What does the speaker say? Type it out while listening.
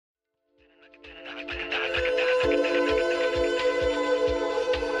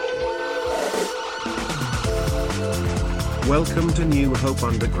Welcome to New Hope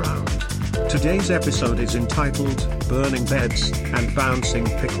Underground. Today's episode is entitled Burning Beds and Bouncing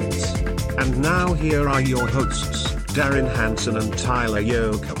Pickles. And now here are your hosts, Darren Hanson and Tyler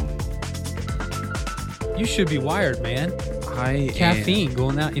Yoakum. You should be wired, man. Caffeine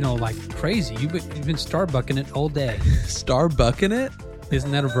going out, like crazy. You've been Starbucking it all day. Starbucking it?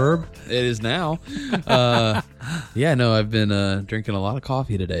 Isn't that a verb? It is now. I've been drinking a lot of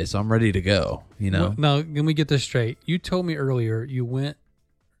coffee today, so I'm ready to go, Well, now, let me get this straight. You told me earlier you went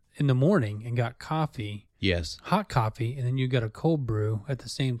in the morning and got coffee. Yes. Hot coffee, and then you got a cold brew at the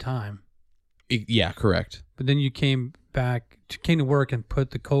same time. Yeah, correct. But then you came to work and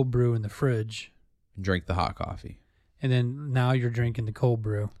put the cold brew in the fridge. Drink the hot coffee. And then now you're drinking the cold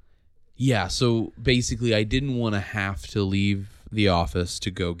brew. Yeah, so basically I didn't want to have to leave the office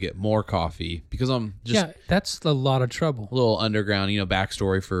to go get more coffee because I'm just... Yeah, that's a lot of trouble. A little underground,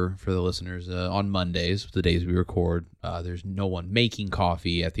 backstory for the listeners. On Mondays, the days we record, there's no one making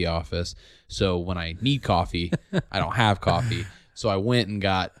coffee at the office. So when I need coffee, I don't have coffee. So I went and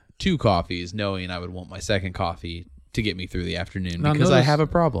got 2 coffees knowing I would want my second coffee to get me through the afternoon because I have a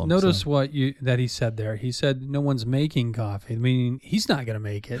problem. Notice that he said there. He said no one's making coffee. I mean, he's not going to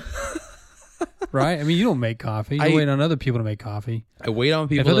make it. Right? I mean, you don't make coffee. You wait on other people to make coffee. I wait on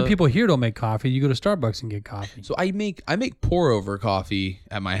people. If other people here don't make coffee, you go to Starbucks and get coffee. So I make pour over coffee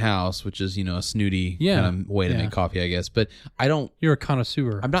at my house, which is, a snooty kind of way to make coffee, I guess. But I don't. You're a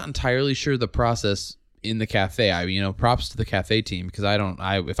connoisseur. I'm not entirely sure the process in the cafe. Props to the cafe team because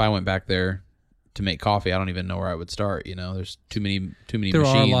if I went back there to make coffee, I don't even know where I would start. There's too many machines. There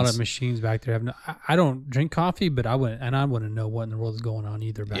are a lot of machines back there. I don't drink coffee, but I wouldn't know what in the world is going on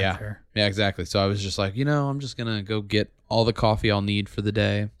either back there. Yeah, exactly. So I was just like, I'm just gonna go get all the coffee I'll need for the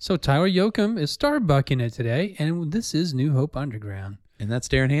day. So Tyler Yoakum is Starbucking it today, and this is New Hope Underground. And that's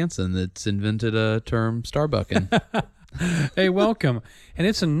Darren Hanson that's invented a term Starbucking. Hey, welcome. And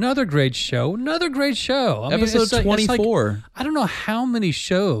it's another great show. Episode 24. I don't know how many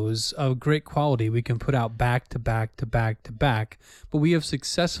shows of great quality we can put out back to back to back to back, but we have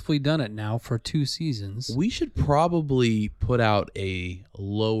successfully done it now for 2 seasons. We should probably put out a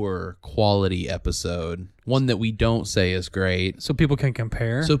lower quality episode, one that we don't say is great. So people can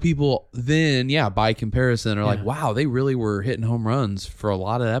compare? So people then, by comparison, are like, wow, they really were hitting home runs for a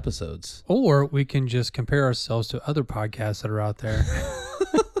lot of episodes. Or we can just compare ourselves to other podcasts that are out there.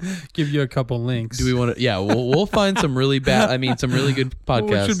 Give you a couple links. Do we want to? Yeah, we'll find some really some really good podcasts.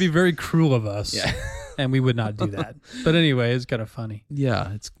 Which would be very cruel of us. Yeah. And we would not do that. But anyway, it's kind of funny.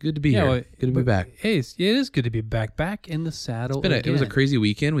 Yeah, it's good to be here. Good to be back. Hey, it is good to be back in the saddle. It was a crazy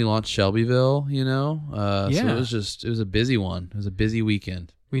weekend. We launched Shelbyville, So it was a busy one. It was a busy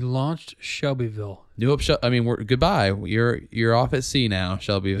weekend. We launched Shelbyville. New Hope. We're goodbye. You're off at sea now,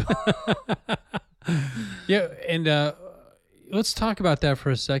 Shelbyville. Yeah, and let's talk about that for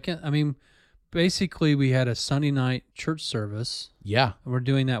a second. I mean, basically, we had a Sunday night church service. Yeah. And we're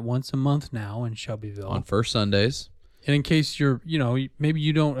doing that once a month now in Shelbyville. On first Sundays. And in case you're, maybe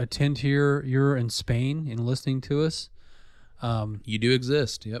you don't attend here, you're in Spain and listening to us. You do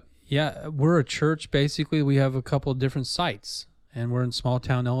exist. Yep. Yeah. We're a church, basically. We have a couple of different sites. And we're in small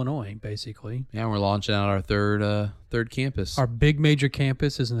town Illinois, basically. Yeah, we're launching out our third campus. Our big major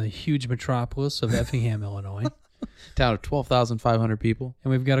campus is in the huge metropolis of Effingham, Illinois. Town of 12,500 people.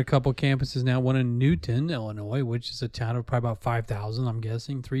 And we've got a couple campuses now. One in Newton, Illinois, which is a town of probably about 5,000, I'm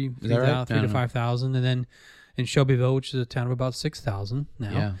guessing. 3 to 5,000. And then in Shelbyville, which is a town of about 6,000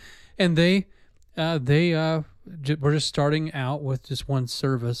 now. Yeah. And we're just starting out with just one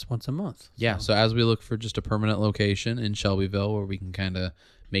service once a month. Yeah, so as we look for just a permanent location in Shelbyville where we can kind of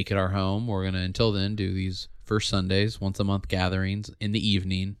make it our home, we're going to, until then, do these first Sundays, once a month gatherings in the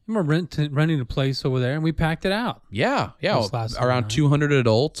evening. And we're renting a place over there, and we packed it out. Yeah. Around 200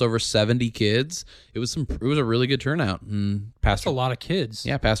 adults, over 70 kids. It was a really good turnout. And That's a lot of kids.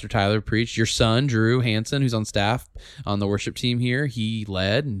 Yeah, Pastor Tyler preached. Your son, Drew Hanson, who's on staff on the worship team here, he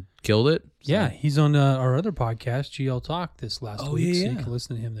led and killed it. So. Yeah, he's on our other podcast, GL Talk, this last week, so you can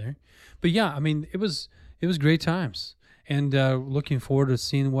listen to him there. But yeah, I mean, it was great times. And looking forward to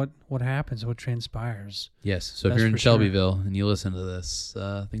seeing what happens, what transpires. Yes. So if you're in Shelbyville and you listen to this,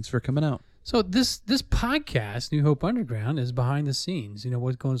 thanks for coming out. So this podcast, New Hope Underground, is behind the scenes.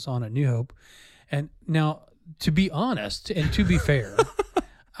 What goes on at New Hope. And now, to be honest and to be fair,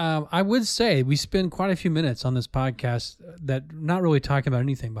 I would say we spend quite a few minutes on this podcast that not really talking about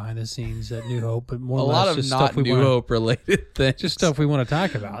anything behind the scenes at New Hope, but more or less just stuff we want. A lot of not New Hope related things. Just stuff we want to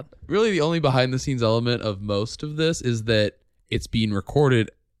talk about. Really, the only behind the scenes element of most of this is that it's being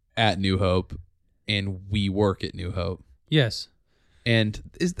recorded at New Hope and we work at New Hope. Yes. And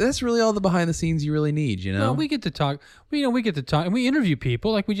that's really all the behind the scenes you really need, you know? Well, we get to talk. We get to talk, and we interview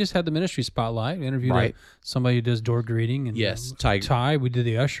people. Like we just had the ministry spotlight. We interviewed somebody who does door greeting. And yes, Ty. We did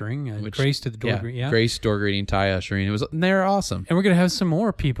the ushering. And Grace did the door greeting. Yeah, Grace door greeting, Ty ushering. They're awesome. And we're gonna have some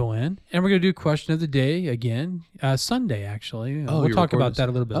more people in, and we're gonna do question of the day again Sunday. Actually, we'll talk about that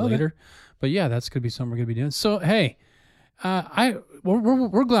a little bit later. But yeah, that's gonna be something we're gonna be doing. So hey,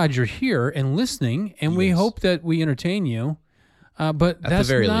 we're glad you're here and listening, and we hope that we entertain you. But that's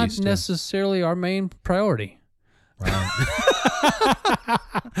not necessarily our main priority. Right.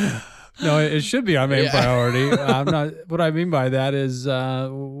 No, it should be our main priority. I'm not. What I mean by that is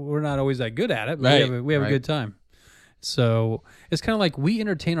we're not always that good at it. But we have a good time. So it's kind of like we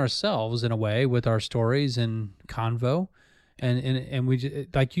entertain ourselves in a way with our stories and convo, and we,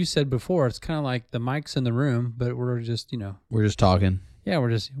 like you said before, it's kind of like the mic's in the room, but we're just we're just talking. Yeah, we're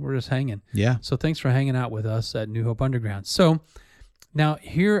just hanging. Yeah. So thanks for hanging out with us at New Hope Underground. So now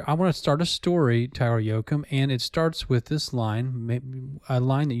here I want to start a story, Tyler Yoakum, and it starts with this line, a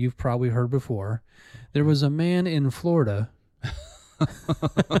line that you've probably heard before. There was a man in Florida.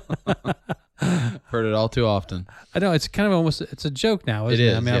 Heard it all too often. I know, it's kind of it's a joke now, isn't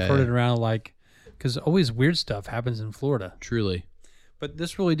it? I mean, I've heard it around because always weird stuff happens in Florida. Truly. But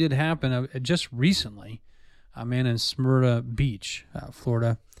this really did happen just recently. A man in Smyrna Beach,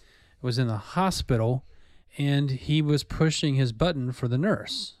 Florida, was in the hospital, and he was pushing his button for the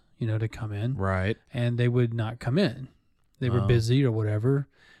nurse, to come in. Right. And they would not come in. They were busy or whatever.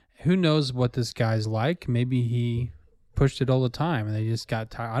 Who knows what this guy's like? Maybe he pushed it all the time, and they just got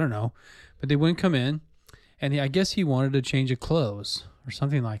tired. I don't know. But they wouldn't come in, and I guess he wanted to change of clothes or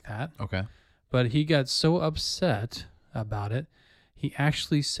something like that. Okay. But he got so upset about it, he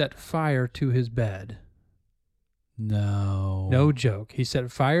actually set fire to his bed. No joke. He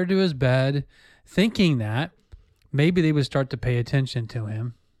set fire to his bed, thinking that maybe they would start to pay attention to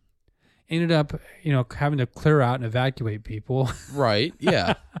him. Ended up, having to clear out and evacuate people. Right.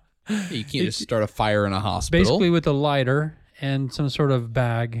 Yeah. You can't just start a fire in a hospital. Basically with a lighter and some sort of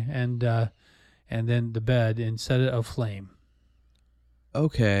bag and then the bed, and set it aflame.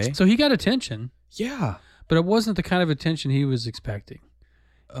 Okay. So he got attention. Yeah. But it wasn't the kind of attention he was expecting.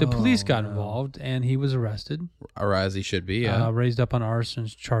 The police got involved, and he was arrested. Or as he should be, yeah. Raised up on arson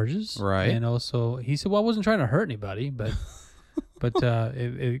charges. Right. And also, he said, well, I wasn't trying to hurt anybody, but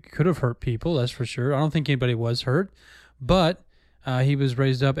it could have hurt people, that's for sure. I don't think anybody was hurt. But he was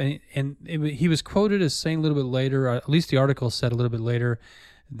raised up, and he was quoted as saying a little bit later, at least the article said a little bit later,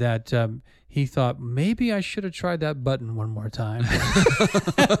 that he thought, maybe I should have tried that button one more time.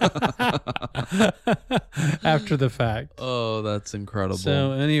 After the fact. Oh, that's incredible.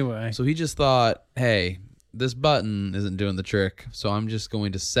 So anyway. So he just thought, hey, this button isn't doing the trick, so I'm just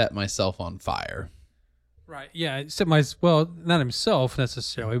going to set myself on fire. Right. Yeah. Not himself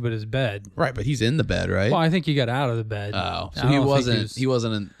necessarily, but his bed. Right, but he's in the bed, right? Well, I think he got out of the bed. Oh, so he wasn't in the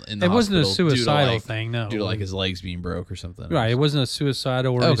hospital. It wasn't a suicidal thing, no. Due to his legs being broke or something. Right. It wasn't a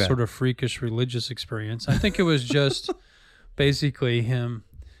suicidal or any sort of freakish religious experience. I think it was just basically him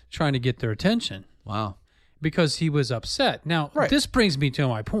trying to get their attention. Wow. Because he was upset. Now, this brings me to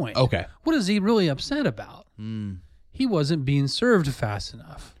my point. Okay. What is he really upset about? He wasn't being served fast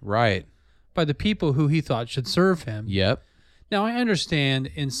enough. Right. By the people who he thought should serve him. Yep. Now, I understand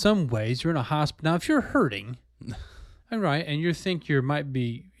in some ways you're in a hospital. Now, if you're hurting, right, and you think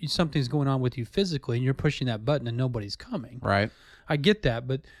something's going on with you physically, and you're pushing that button and nobody's coming. Right. I get that,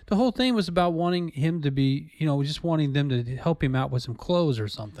 but the whole thing was about wanting him to be, just wanting them to help him out with some clothes or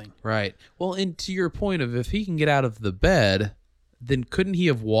something. Right. Well, and to your point of if he can get out of the bed, then couldn't he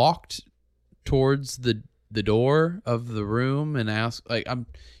have walked towards the door of the room and ask,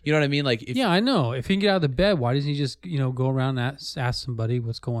 you know what I mean? Yeah, I know. If he can get out of the bed, why doesn't he just, go around and ask somebody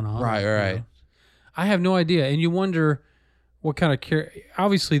what's going on? Right. I have no idea. And you wonder what kind of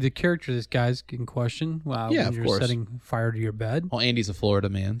obviously the character of this guy's in question. When you're setting fire to your bed. Well, Andy's a Florida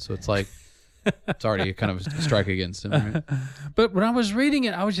man, so it's it's already kind of a strike against him. Right? But when I was reading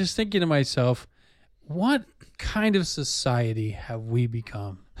it, I was just thinking to myself, what kind of society have we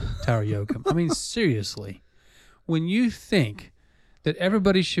become, Tyler Yoakum? I mean, seriously, when you think that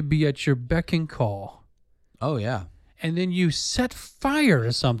everybody should be at your beck and call. Oh, yeah. And then you set fire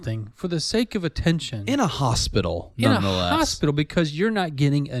to something for the sake of attention. In a hospital, nonetheless. In a hospital because you're not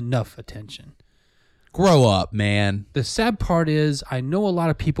getting enough attention. Grow up, man. The sad part is I know a lot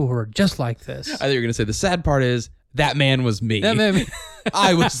of people who are just like this. I thought you were going to say the sad part is that man was me.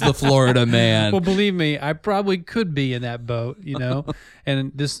 I was the Florida man. Well, believe me, I probably could be in that boat,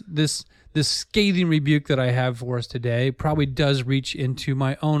 And this scathing rebuke that I have for us today probably does reach into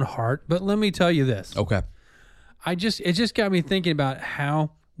my own heart. But let me tell you this. Okay. it just got me thinking about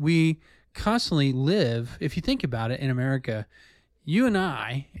how we constantly live. If you think about it, in America, you and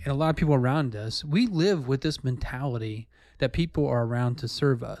I and a lot of people around us, we live with this mentality that people are around to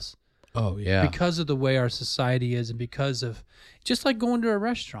serve us. Oh yeah. Because of the way our society is, and because of just like going to a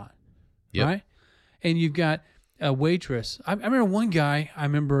restaurant, Yep. right? And you've got a waitress. I remember one guy I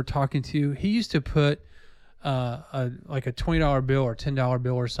remember talking to. He used to put like a $20 bill or $10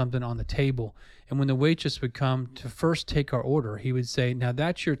 bill or something on the table, and when the waitress would come to first take our order, he would say, "Now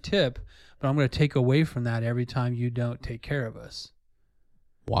that's your tip, but I'm going to take away from that every time you don't take care of us."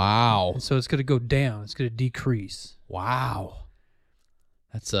 Wow. And so it's going to go down. It's going to decrease. Wow.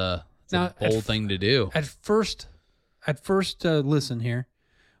 That's a Now, bold thing to do. At first, listen here.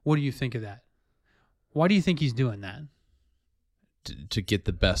 What do you think of that? Why do you think he's doing that? To get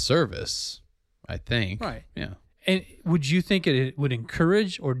the best service, I think. Right. Yeah. And would you think it would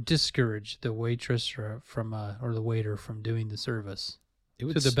encourage or discourage the waitress or the waiter from doing the service? It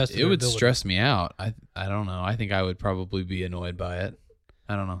would, To the best of it their would ability. stress me out. I don't know. I think I would probably be annoyed by it.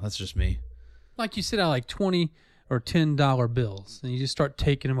 I don't know. That's just me. Like you sit out like $20 or $10 bills, and you just start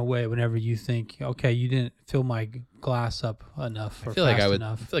taking them away whenever you think, okay, you didn't fill my glass up enough or I feel like fast I would.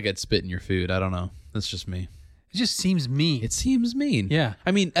 enough. I feel like I'd spit in your food. I don't know. That's just me. It just seems mean. It seems mean. Yeah.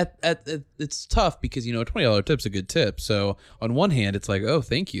 I mean, it's tough because a $20 tip's a good tip. So on one hand, it's like, oh,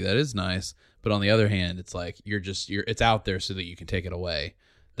 thank you, that is nice. But on the other hand, it's like you're it's out there so that you can take it away.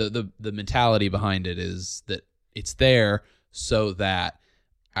 The mentality behind it is that it's there so that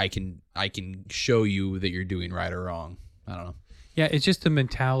I can show you that you're doing right or wrong. I don't know. Yeah, it's just the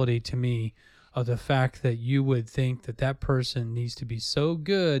mentality to me of the fact that you would think that person needs to be so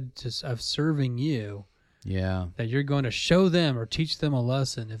good of serving you Yeah. that you're going to show them or teach them a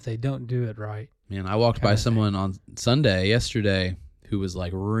lesson if they don't do it right. Man, I walked by Kinda someone on Sunday yesterday who was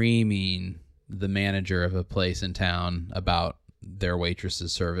like reaming the manager of a place in town about their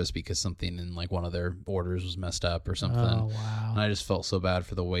waitress's service because something in like one of their orders was messed up or something. Oh, wow. And I just felt so bad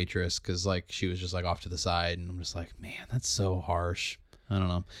for the waitress because like she was just like off to the side, and I'm just like, man, that's so harsh. I don't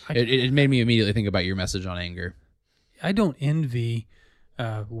know. It made me immediately think about your message on anger. I don't envy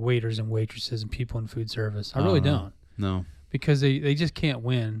waiters and waitresses and people in food service. I really don't, No. because they just can't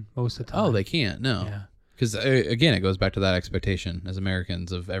win most of the time. Oh, they can't. No. Yeah. Because again, it goes back to that expectation as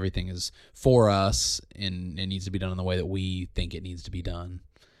Americans of everything is for us and it needs to be done in the way that we think it needs to be done.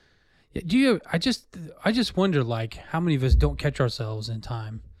 Yeah, I just wonder, like, how many of us don't catch ourselves in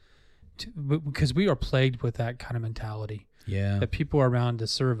time because we are plagued with that kind of mentality Yeah. that people are around to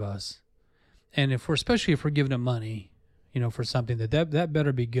serve us, and especially if we're giving them money, for something that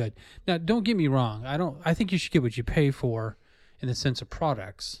better be good. Now, don't get me wrong. I think you should get what you pay for, in the sense of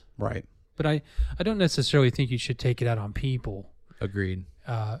products. Right. But I don't necessarily think you should take it out on people Agreed.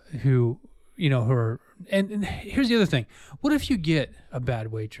 who are. And here's the other thing. What if you get a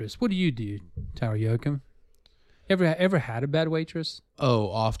bad waitress? What do you do, Tyler Yoakum? Ever had a bad waitress? Oh,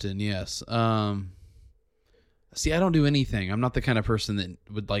 often, yes. See, I don't do anything. I'm not the kind of person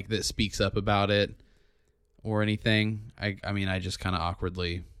that speaks up about it or anything. I mean, I just kind of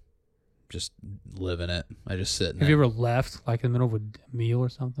awkwardly just live in it. I just sit in Have it. you ever left, like, in the middle of a meal or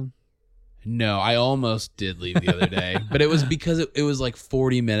something? No, I almost did leave the other day, but it was because it was like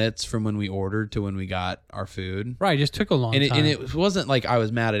 40 minutes from when we ordered to when we got our food. Right, it just took a long time. And it wasn't like I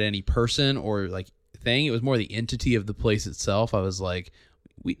was mad at any person or like thing. It was more the entity of the place itself. I was like,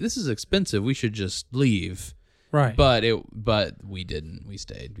 this is expensive. We should just leave. Right. But we didn't. We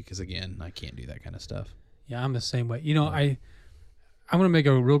stayed because, again, I can't do that kind of stuff. Yeah, I'm the same way. I'm going to make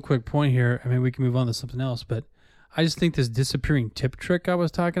a real quick point here. I mean, we can move on to something else, but I just think this disappearing tip trick I was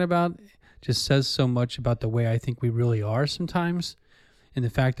talking about just says so much about the way I think we really are sometimes, and the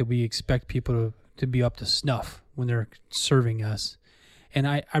fact that we expect people to be up to snuff when they're serving us. And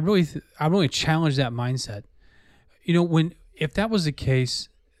I really challenge that mindset. If that was the case,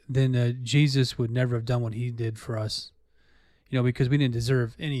 then Jesus would never have done what he did for us. Because we didn't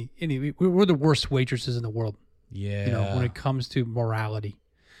deserve any. We're the worst waitresses in the world. Yeah. When it comes to morality.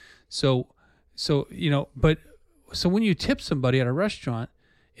 So when you tip somebody at a restaurant,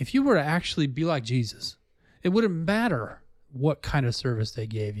 if you were to actually be like Jesus, it wouldn't matter what kind of service they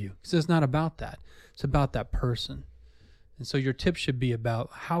gave you, because it's not about that. It's about that person. And so your tip should be about,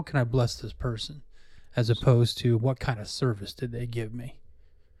 how can I bless this person, as opposed to what kind of service did they give me.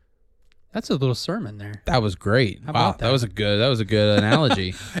 That's a little sermon there. That was great. How Wow, about that? that was a good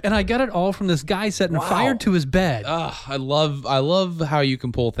analogy. And I got it all from this guy setting fire to his bed. I love how you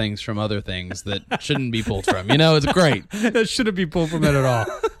can pull things from other things that shouldn't be pulled from. It's great. That shouldn't be pulled from it at all.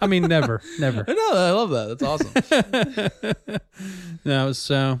 I mean, never. No, I love that. That's awesome. No,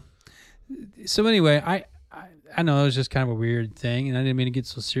 so anyway, I know it was just kind of a weird thing, and I didn't mean to get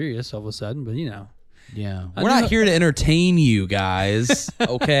so serious all of a sudden, but Yeah. We're not here to entertain you guys,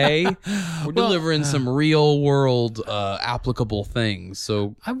 okay? We're delivering some real world applicable things.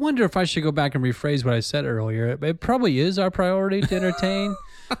 So I wonder if I should go back and rephrase what I said earlier. It probably is our priority to entertain.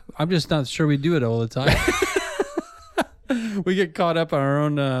 I'm just not sure we do it all the time. We get caught up on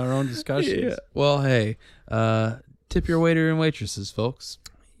our own discussions. yeah. Well, hey, tip your waiter and waitresses, folks.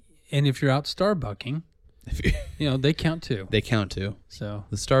 And if you're out Starbucking, they count too. They count too. So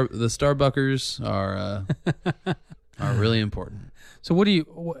The Starbuckers are really important. So what do you,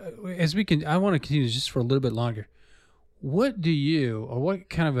 I want to continue just for a little bit longer. What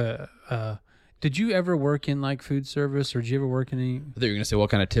kind of did you ever work in like food service, or did you ever work in any? I thought you were gonna say,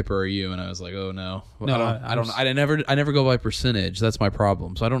 what kind of tipper are you? And I was like, oh no, No, I never go by percentage. That's my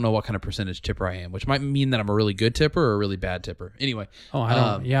problem. So I don't know what kind of percentage tipper I am, which might mean that I'm a really good tipper or a really bad tipper. Anyway. Oh, I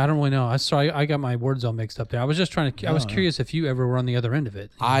don't really know. I got my words all mixed up there. I was just trying to. I was curious if you ever were on the other end of it.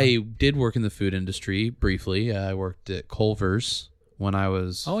 I did work in the food industry briefly. I worked at Culver's when I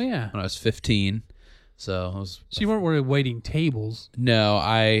was. Oh yeah. When I was 15. So you weren't really waiting tables. No,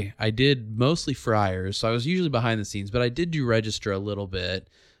 I did mostly fryers. So I was usually behind the scenes, but I did do register a little bit.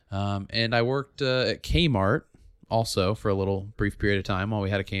 And I worked at Kmart also for a little brief period of time while we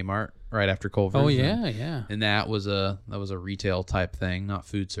had a Kmart right after Culver's. Oh yeah. And that was a retail type thing, not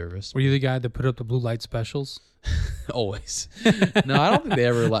food service. Were you the guy that put up the blue light specials? Always. No, I don't think they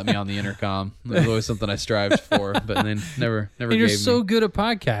ever let me on the intercom. It was always something I strived for, but then never And gave you're me. so good at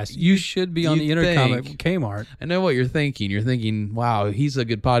podcasts. You should be on the intercom at Kmart. I know what you're thinking. You're thinking, wow, he's a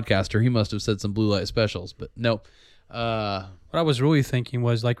good podcaster. He must have said some blue light specials, but no. What I was really thinking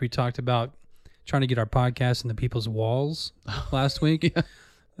was, like we talked about trying to get our podcast into people's walls last week.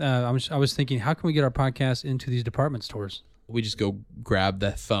 Yeah. I was thinking, how can we get our podcast into these department stores? We just go grab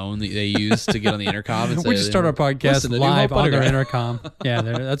that phone that they use to get on the intercom and say, We just start our podcast "Listen to New live Hope on their Underground." intercom. Yeah,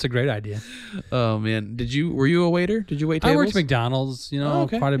 that's a great idea. Oh man, were you a waiter? Did you wait tables? I worked at McDonald's, quite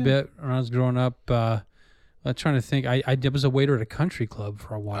a yeah. bit when I was growing up. I'm trying to think. I was a waiter at a country club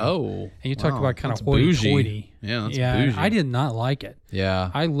for a while. Oh, and you talked about kind of that's bougie. hoity-toity. Yeah, that's bougie. I did not like it.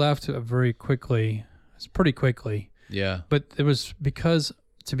 Yeah, I left very quickly. It's pretty quickly. yeah. But it was because,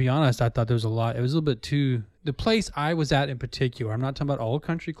 to be honest, I thought there was a lot. It was a little bit too. The place I was at in particular, I'm not talking about all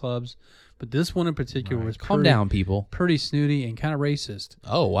country clubs, but this one in particular was Calm down, people. pretty snooty and kind of racist.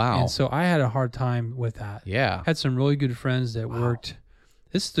 Oh wow. And so I had a hard time with that. Yeah. Had some really good friends that worked.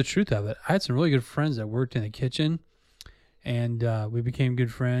 This is the truth of it. I had some really good friends that worked in the kitchen, and we became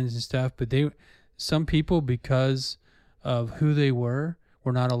good friends and stuff. But some people, because of who they were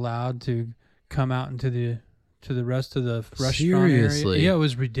not allowed to come out into the rest of the restaurant Seriously? area. Yeah, it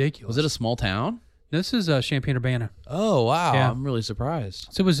was ridiculous. Was it a small town? This is Champaign-Urbana. Oh wow. Yeah. I'm really surprised.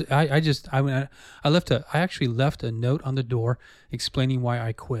 So it was. I actually left a note on the door explaining why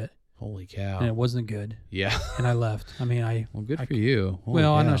I quit, Holy and cow. it wasn't good, Yeah. and I left. I mean, Well, good for you. Holy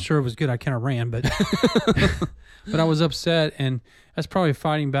I'm cow. not sure it was good. I kind of ran, but but I was upset, and that's probably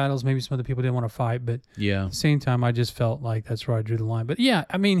fighting battles. Maybe some other people didn't want to fight, but Yeah. at the same time, I just felt like that's where I drew the line. But yeah,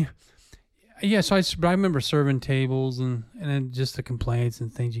 I mean, yeah. So I remember serving tables, and then just the complaints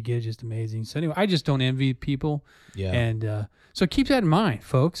and things you get is just amazing. So anyway, I just don't envy people, Yeah. and so keep that in mind,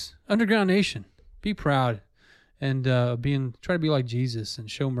 folks. Underground Nation, be proud, and try to be like Jesus and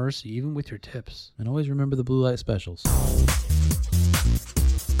show mercy even with your tips. And always remember the blue light specials.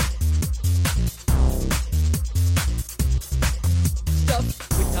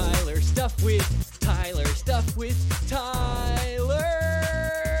 Stuff with Tyler, stuff with Tyler, stuff with Tyler.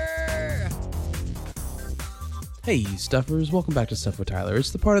 Hey, you stuffers, welcome back to Stuff with Tyler. It's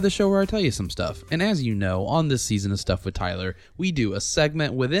the part of the show where I tell you some stuff. And as you know, on this season of Stuff with Tyler, we do a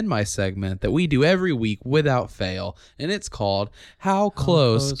segment within my segment that we do every week without fail. And it's called How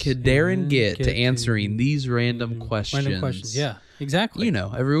Close Could Darren Get to Answering These Random Questions? Random questions, yeah, exactly. You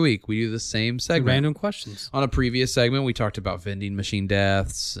know, every week we do the same segment. Random questions. On a previous segment, we talked about vending machine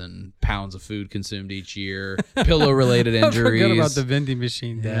deaths and pounds of food consumed each year, pillow-related injuries. I forgot about the vending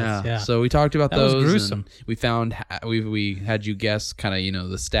machine deaths. Yeah. So we talked about That was those. gruesome. And we found we had you guess kind of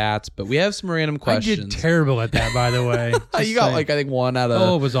the stats, but we have some random questions. I did terrible at that, by the way. You got I think one out of.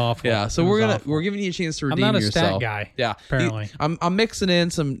 Oh, it was awful. Yeah, so It was awful. we're giving you a chance to I'm redeem not a yourself. stat guy. Yeah, apparently. I'm mixing in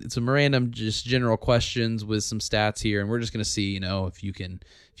some random just general questions with some stats here, and we're just gonna see if you can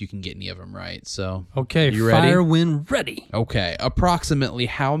get any of them right. So Okay, you ready? fire when ready. Okay, approximately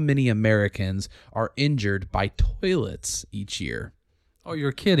how many Americans are injured by toilets each year? Oh,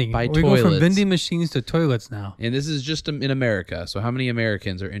 you're kidding. By We're going from toilets. vending machines to toilets now. And this is just in America. So how many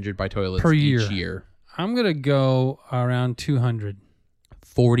Americans are injured by toilets Per each year. year? I'm going to go around 200.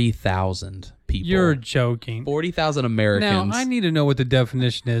 40,000 people. You're joking. 40,000 Americans. Now, I need to know what the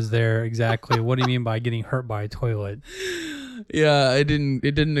definition is there exactly. What do you mean by getting hurt by a toilet? Yeah, it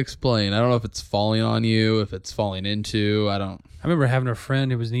didn't explain. I don't know if it's falling on you, if it's falling into. I remember having a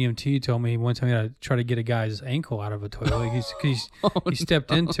friend who was an EMT told me one time he had to try to get a guy's ankle out of a toilet. He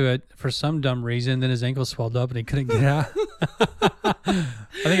stepped into it for some dumb reason, then his ankle swelled up and he couldn't get out. I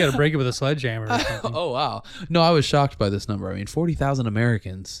think he had to break it with a sledgehammer or something. Oh, wow. No, I was shocked by this number. I mean, 40,000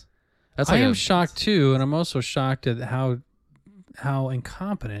 Americans. That's I am shocked too, and I'm also shocked at how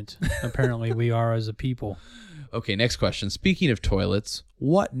incompetent apparently we are as a people. Okay, next question. Speaking of toilets,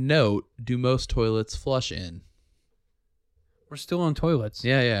 what note do most toilets flush in? We're still on toilets.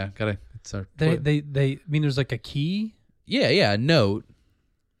 Yeah. It's our They mean there's like a key? Yeah, a note.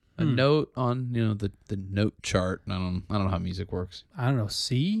 A note on, the note chart. I don't know how music works. I don't know.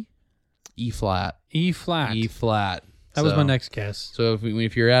 C? E flat. E flat. That was my next guess. So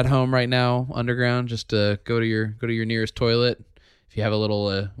if you're at home right now, underground, just go to your nearest toilet. If you have a little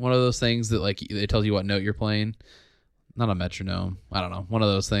one of those things that like it tells you what note you're playing, not a metronome. I don't know, one of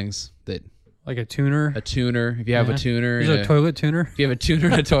those things that like a tuner. A tuner. If you have a tuner, there's a toilet tuner. If you have a tuner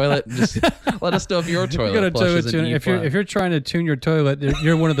in a toilet, just let us know if your toilet. You got a toilet tuner. If you're trying to tune your toilet,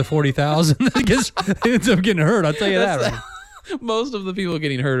 you're one of the 40,000 that ends up getting hurt. I'll tell you that. Right? Most of the people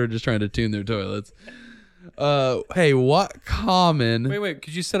getting hurt are just trying to tune their toilets. Hey, what common? Wait.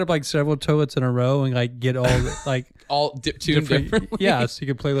 Could you set up like several toilets in a row and like get all like all tuned differently? Yeah, so you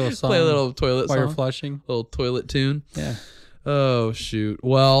could play a little song. Play a little toilet while song. You're flushing. Little toilet tune. Yeah. Oh shoot.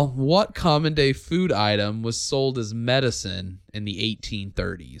 Well, what common day food item was sold as medicine in the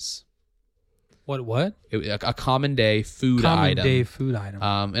 1830s? What? A common day food item. Common day food item.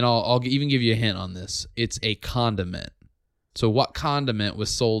 And I'll even give you a hint on this. It's a condiment. So what condiment was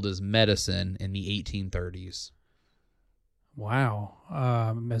sold as medicine in the 1830s? Wow.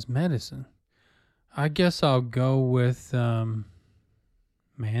 As medicine. I guess I'll go with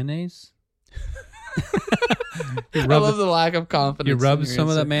mayonnaise. I love the lack of confidence. You rubbed some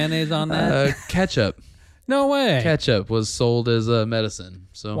of that mayonnaise on that? Ketchup. No way. Ketchup was sold as medicine.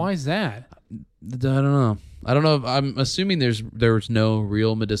 So why is that? I don't know. I'm assuming there was no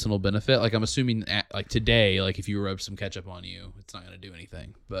real medicinal benefit. Like I'm assuming like today, like if you rub some ketchup on you, it's not going to do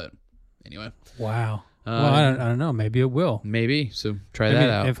anything. But anyway. Wow. Well, I don't know. Maybe it will. Maybe. So try that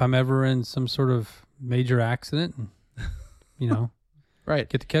out. If I'm ever in some sort of major accident, right.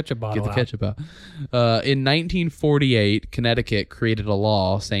 Get the ketchup bottle out. Ketchup out. In 1948, Connecticut created a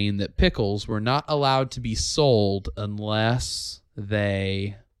law saying that pickles were not allowed to be sold unless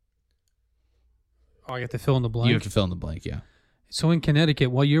they... Oh, I got to fill in the blank? You have to fill in the blank, yeah. So in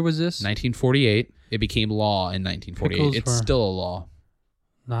Connecticut, what year was this? 1948. It became law in 1948. Pickles it's still a law.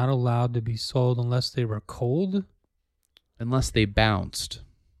 Not allowed to be sold unless they were cold? Unless they bounced.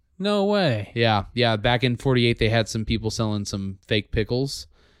 No way. Yeah. Back in 48, they had some people selling some fake pickles.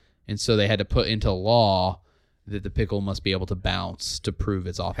 And so they had to put into law that the pickle must be able to bounce to prove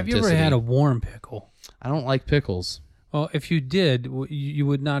its authenticity. Have you ever had a warm pickle? I don't like pickles. Well, if you did, you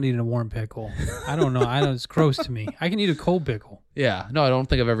would not eat a warm pickle. I don't know. It's gross to me. I can eat a cold pickle. Yeah. No, I don't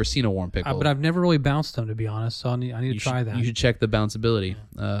think I've ever seen a warm pickle. But I've never really bounced them, to be honest. So I need to try that. You should check the bounceability.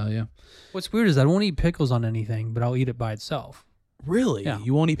 Yeah. What's weird is I won't eat pickles on anything, but I'll eat it by itself. Really? Yeah.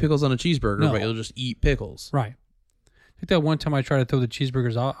 You won't eat pickles on a cheeseburger, No. but you'll just eat pickles. Right. I think that one time I tried to throw the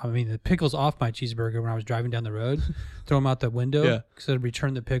pickles off my cheeseburger when I was driving down the road, throw them out the window, because I'd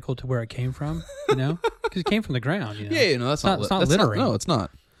return the pickle to where it came from, because it came from the ground. Yeah, that's not littering. No, it's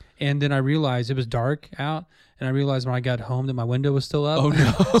not. And then I realized it was dark out, and I realized when I got home that my window was still up. Oh,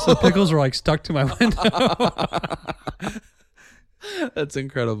 no. So the pickles were like stuck to my window. That's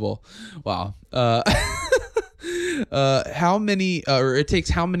incredible. Wow. How many, or it takes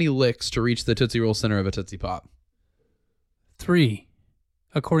how many licks to reach the Tootsie Roll center of a Tootsie Pop? 3,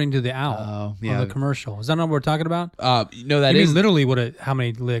 according to the owl on the commercial. Is that not what we're talking about? No, that is literally how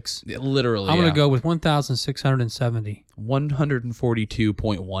many licks? Literally, I'm going to go with 1,670.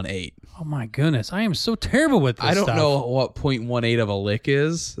 142.18. Oh my goodness, I am so terrible with this I don't stuff. know what 0.18 of a lick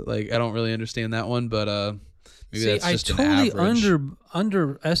is. Like, I don't really understand that one, but maybe that's just an average. I totally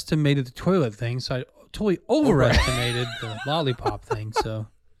underestimated the toilet thing, so I totally overestimated the lollipop thing. So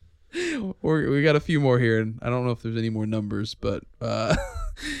we got a few more here, and I don't know if there's any more numbers, but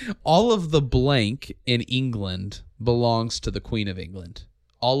all of the blank in England belongs to the Queen of England.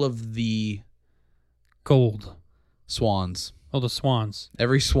 All of the gold swans. Oh, the swans.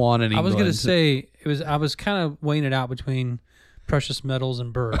 Every swan in England. I was going to say I was kind of weighing it out between precious metals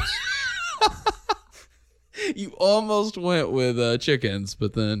and birds. You almost went with chickens,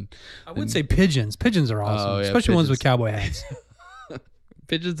 but then I would say pigeons. Pigeons are awesome, especially ones with cowboy hats.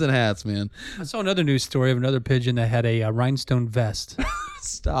 Pigeons and hats, man. I saw another news story of another pigeon that had a rhinestone vest.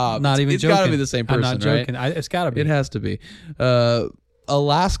 Stop. Not even it's joking. It's got to be the same person, I'm not joking. right? It's got to be. It has to be.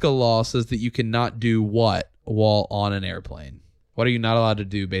 Alaska law says that you cannot do what while on an airplane? What are you not allowed to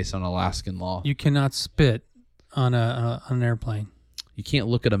do based on Alaskan law? You cannot spit on an airplane. You can't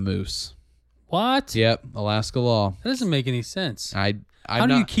look at a moose. What? Yep, Alaska law. That doesn't make any sense. How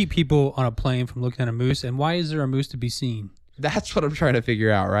do you keep people on a plane from looking at a moose, and why is there a moose to be seen? That's what I'm trying to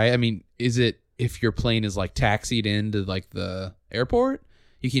figure out, right? I mean, is it if your plane is like taxied into like the airport,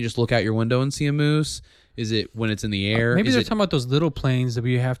 you can just look out your window and see a moose? Is it when it's in the air? Maybe they're talking about those little planes that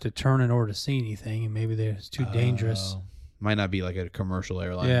you have to turn in order to see anything, and maybe it's too dangerous. Might not be like a commercial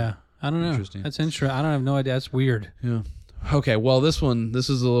airline. Yeah, I don't know. Interesting. That's interesting. I don't have no idea. That's weird. Yeah. Okay, well, this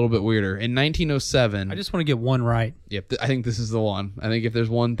is a little bit weirder. In 1907... I just want to get one right. Yep, I think this is the one. I think if there's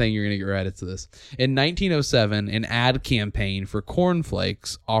one thing you're going to get right, it's this. In 1907, an ad campaign for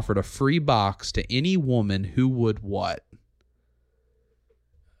cornflakes offered a free box to any woman who would what?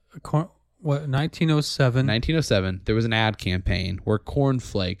 What, 1907? 1907, there was an ad campaign where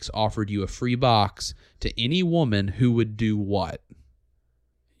cornflakes offered you a free box to any woman who would do what?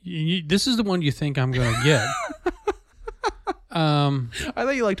 This is the one you think I'm going to get. I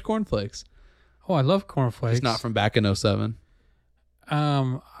thought you liked cornflakes. Oh, I love cornflakes. It's not from back in 07.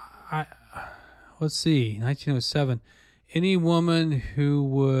 Let's see, 1907. Any woman who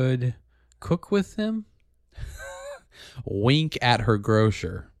would cook with them? Wink at her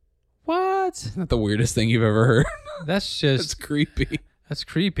grocer. What? Isn't that the weirdest thing you've ever heard? That's just... That's creepy. That's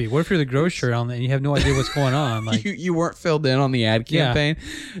creepy. What if you're the grocer and you have no idea what's going on? Like you weren't filled in on the ad campaign?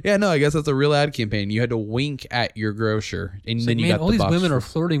 Yeah, no, I guess that's a real ad campain. You had to wink at your grocer, and then you got all the these box. women are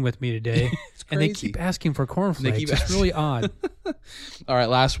flirting with me today, and they keep asking for cornflakes. It's really odd. All right,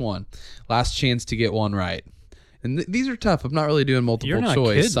 last one. Last chance to get one right. And these are tough. I'm not really doing multiple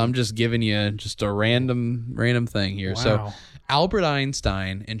choice. So I'm just giving you just a random thing here. Wow. So Albert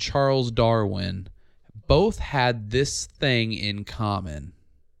Einstein and Charles Darwin both had this thing in common.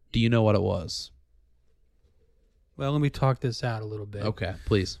 Do you know what it was? Well, let me talk this out a little bit. Okay,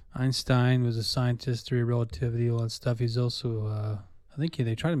 please. Einstein was a scientist, theory of relativity, all that stuff. He's also, I think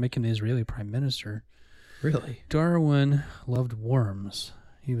they tried to make him the Israeli prime minister. Really? Darwin loved worms.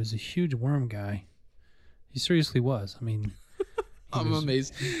 He was a huge worm guy. He seriously was. I mean... I'm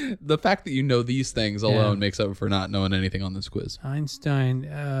amazed. The fact that you know these things alone makes up for not knowing anything on this quiz. Einstein,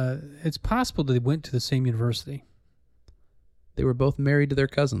 it's possible that they went to the same university. They were both married to their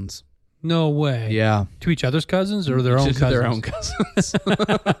cousins. No way. Yeah. To each other's cousins or their own cousins? Their own cousins.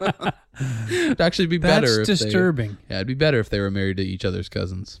 It'd actually be better. That's disturbing. It'd be better if they were married to each other's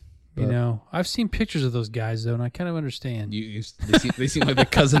cousins. You know, I've seen pictures of those guys, though, and I kind of understand. They seem like the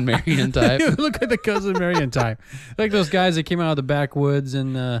cousin Marion type. They look like the cousin Marion type. Like those guys that came out of the backwoods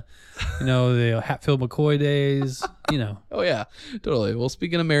in, the Hatfield McCoy days, Oh, yeah, totally. Well,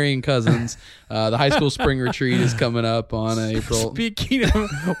 speaking of Marion cousins, the high school spring retreat is coming up on April. Speaking of,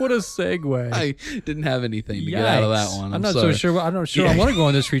 what a segue. I didn't have anything to get out of that one. I'm not so sure. I'm not sure I want to go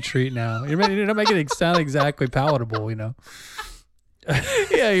on this retreat now. You're not making it sound exactly palatable,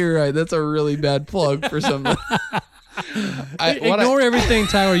 Yeah, you're right. That's a really bad plug for somebody. Ignore everything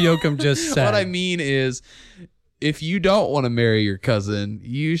Tyler Yoakum just said. What I mean is, if you don't want to marry your cousin,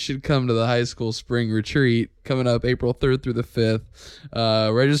 you should come to the high school spring retreat coming up April 3rd through the 5th.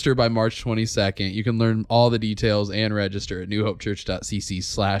 Register by March 22nd. You can learn all the details and register at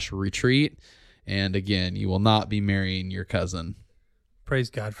newhopechurch.cc/retreat. And again, you will not be marrying your cousin.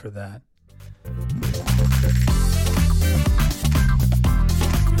 Praise God for that.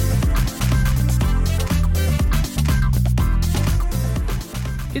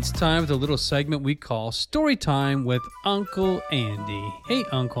 It's time for the little segment we call Story Time with Uncle Andy. Hey,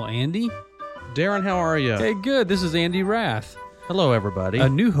 Uncle Andy. Darren, how are you? Hey, good. This is Andy Rath. Hello, everybody. A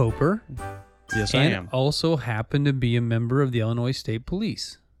New Hoper. Yes, I and am. Also happen to be a member of the Illinois State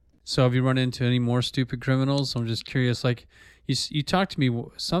Police. So have you run into any more stupid criminals? I'm just curious. Like, you talked to me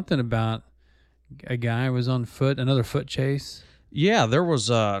something about a guy was on foot, another foot chase. Yeah, there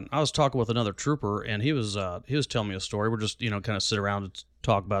was. I was talking with another trooper, and he was telling me a story. We're just kind of sit around and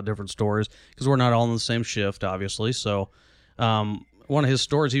talk about different stories because we're not all in the same shift, obviously. So, one of his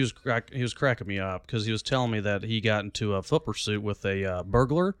stories, he was cracking me up because he was telling me that he got into a foot pursuit with a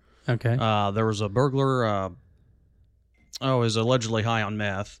burglar. Okay. There was a burglar. He was allegedly high on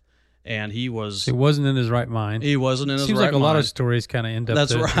meth. And he wasn't in his right mind. He wasn't in his right mind. Seems like a lot of stories kind of end up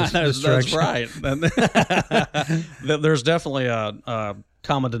That's right. That's right. There's definitely a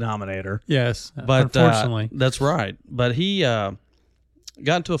common denominator. Yes, but unfortunately. That's right. But he got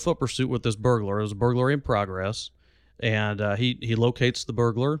into a foot pursuit with this burglar. It was a burglary in progress. and he locates the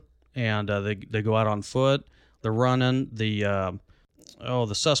burglar, and they go out on foot. They're running. The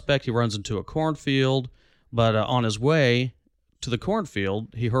suspect, he runs into a cornfield, but on his way to the cornfield,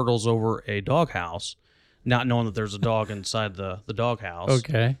 he hurdles over a doghouse, not knowing that there's a dog inside the doghouse.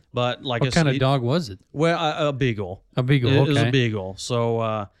 Okay. But like What kind of dog was it? Well, a beagle. A beagle. It was Okay. a beagle. So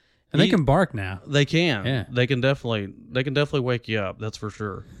And they can bark now. they can. Yeah. They can definitely wake you up. That's for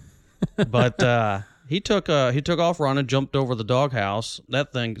sure. But he took off running, jumped over the doghouse.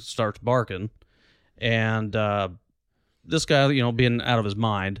 That thing starts barking, and this guy, being out of his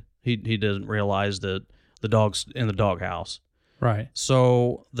mind, he didn't realize that the dog's in the doghouse. Right.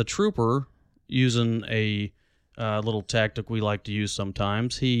 So the trooper, using a little tactic we like to use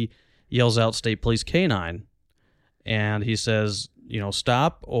sometimes, he yells out "State Police Canine," and he says,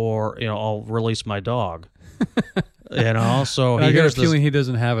 "Stop, or I'll release my dog." So I he got a hears this. feeling he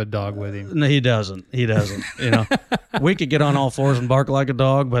doesn't have a dog with him. No, he doesn't. We could get on all fours and bark like a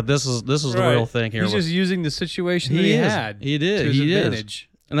dog, but this is the real thing here. He's just using the situation that he is. had. He did. To his He is. advantage.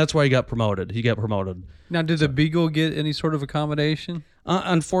 And that's why he got promoted. Now, did the beagle get any sort of accommodation?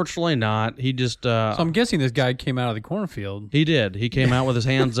 Unfortunately, not. He just. So I'm guessing this guy came out of the cornfield. He did. He came out with his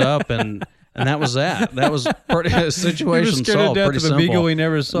hands up, and that was that. That was pretty situation He was scared solved. to death Pretty of a simple. beagle he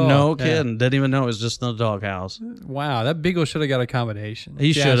never saw. No Yeah. kidding. Didn't even know it was just in the doghouse. Wow, that beagle should have got accommodation.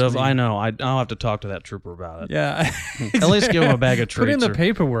 He if you should ask have. me. I know. I'll have to talk to that trooper about it. Yeah. At least give him a bag of treats. Put in the or-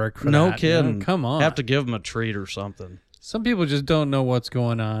 paperwork for No that. kidding. Come on. Have to give him a treat or something. Some people just don't know what's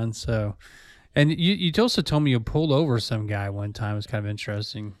going on. So, and you also told me you pulled over some guy one time. It was kind of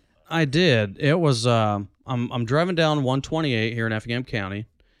interesting. I did. It was. I'm driving down 128 here in Effingham County,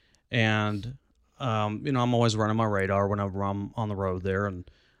 and I'm always running my radar whenever I'm on the road there, and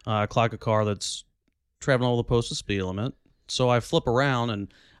I clock a car that's traveling over the posted speed limit. So I flip around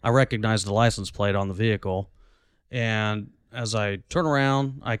and I recognize the license plate on the vehicle, and as I turn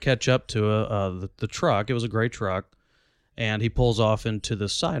around, I catch up to the truck. It was a gray truck, and he pulls off into the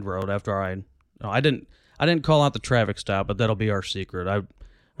side road after I didn't call out the traffic stop, but that'll be our secret.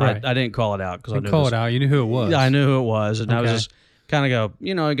 I didn't call it out because I knew Call it out. You knew who it was. Yeah, I knew who it was, and I was Okay. just kind of go,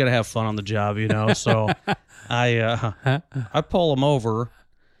 you got to have fun on the job, So I pull him over,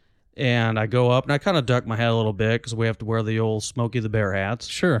 and I go up, and I kind of duck my head a little bit because we have to wear the old Smokey the Bear hats.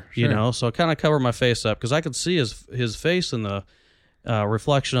 Sure. So I kind of cover my face up because I could see his face in the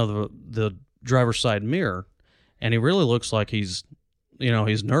reflection of the driver's side mirror, and he really looks like he's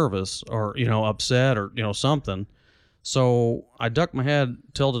nervous or upset or something. So I ducked my head,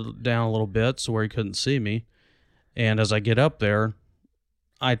 tilted it down a little bit so where he couldn't see me, and as I get up there,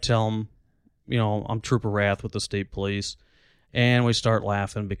 I tell him, I'm Trooper Rath with the state police, and we start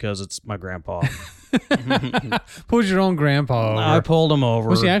laughing because it's my grandpa. Pulled your own grandpa over. I pulled him over.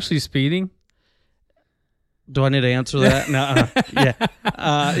 Was he actually speeding? Do I need to answer that? No.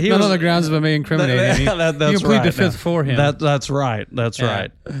 Yeah. He Not was on the grounds of it may incriminate him. that's You can plead right. the fifth No. for him. That's right. That's Yeah.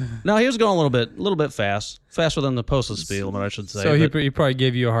 right. No, he was going a little bit faster than the posted speed limit, I should say. So he but he probably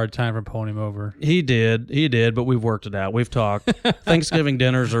gave you a hard time for pulling him over. he did, but we've worked it out. We've talked. Thanksgiving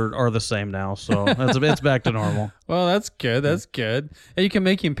dinners are the same now, so it's back to normal. Well, that's good. That's good. And you can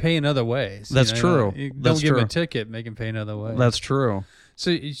make him pay in other ways. That's true. You don't That's give him a true. ticket, make him pay in other ways. That's true.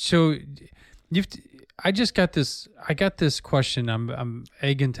 So I got this question I'm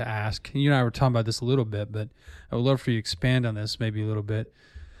egging to ask. You and I were talking about this a little bit, but I would love for you to expand on this maybe a little bit.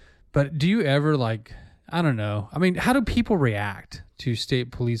 But do you ever I don't know. I mean, how do people react to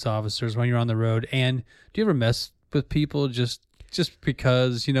state police officers when you're on the road? And do you ever mess with people just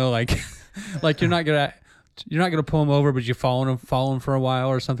because, like you're not gonna pull them over, but you follow them for a while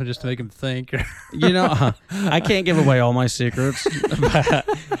or something just to make them think? I can't give away all my secrets,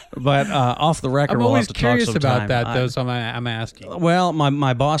 but off the record, I'm we'll always have to curious talk about sometime. that, though, so I'm asking. Well,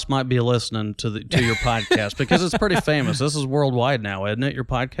 my boss might be listening to your podcast because it's pretty famous. This is worldwide now, isn't it? Your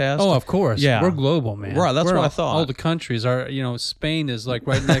podcast? Oh, of course. Yeah. We're global, man. Right, that's We're what I thought. All the countries are, Spain is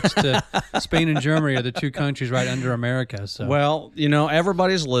right next to Spain and Germany are the two countries right under America. So Well,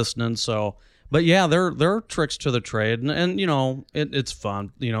 everybody's listening, so. But yeah, there are tricks to the trade, and it's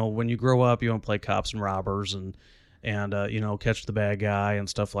fun. When you grow up, you want to play cops and robbers and catch the bad guy and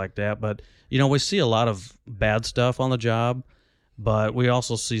stuff like that. But we see a lot of bad stuff on the job, but we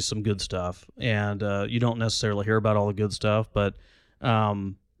also see some good stuff, and you don't necessarily hear about all the good stuff, but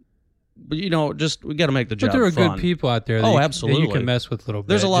just we got to make the job But there are fun. good people out there that, Oh, that you absolutely. can mess with a little bit.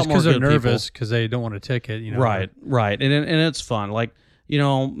 There's a lot just more because they're good people. nervous because they don't want a ticket. Right, and it's fun.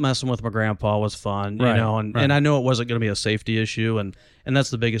 Messing with my grandpa was fun, Right, and I know it wasn't going to be a safety issue, and that's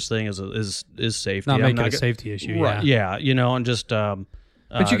the biggest thing is safety. Not I'm making a go- safety issue. Right, Yeah. yeah, and just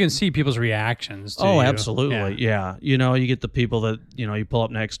But you can see people's reactions. To Oh, you. absolutely. Yeah. You know, you get the people that, you know, you pull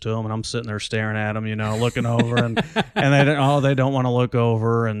up next to them and I'm sitting there staring at them, you know, looking over and they don't want to look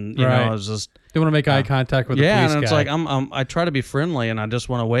over. And, you know, it's just. They want to make eye contact with the police and it's guy. like, I try to be friendly and I just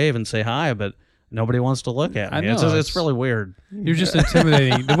want to wave and say hi, but nobody wants to look at me. I know, It's really weird. You're just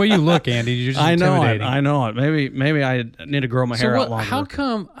intimidating. The way you look, Andy, you're just intimidating. I know it. Maybe I need to grow my hair out longer.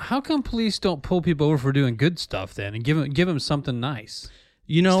 How come police don't pull people over for doing good stuff then and give them something nice?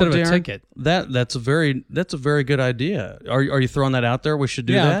 You know, instead of Darren, a ticket. That's a very good idea. Are you throwing that out there? We should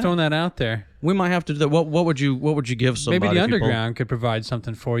do that. Yeah, I'm throwing that out there. We might have to do that. What would you give somebody? Maybe the underground could provide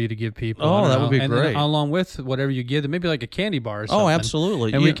something for you to give people. Oh, that know. would be and great. Then along with whatever you give them, maybe like a candy bar or something. Oh,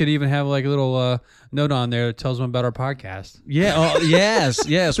 absolutely. And we could even have like a little note on there that tells them about our podcast. Yeah. Oh, yes.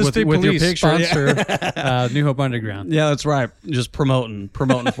 The with state your police picture. sponsor New Hope Underground. Yeah, that's right. Just promoting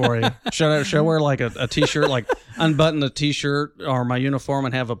for you. Should I wear like a t-shirt, like unbutton the t-shirt or my uniform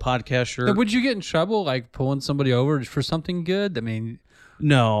and have a podcast shirt? Now, would you get in trouble like pulling somebody over for something good? I mean,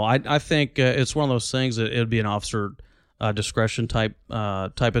 no, I think it's one of those things that it'd be an officer discretion type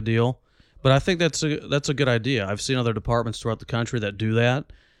of deal. But I think that's a good idea. I've seen other departments throughout the country that do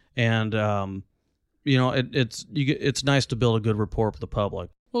that, and you know, it's nice to build a good rapport with the public.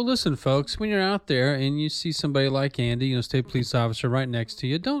 well, listen, folks, when you're out there and you see somebody like Andy, you know, state police officer right next to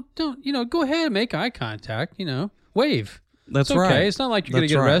you, don't you know, go ahead and make eye contact. You know, wave. That's it's okay. right. It's not like you're going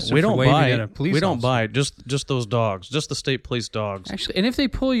to That's get right. arrested We for don't waving bite. at a police We don't officer. bite. Just those dogs. Just the state police dogs. Actually, and if they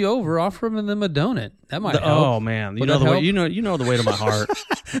pull you over, offer them a donut. That might help. Oh man, you Would know that the way, help? you know the weight of my heart.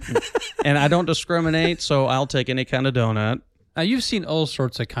 And I don't discriminate, so I'll take any kind of donut. Now, you've seen all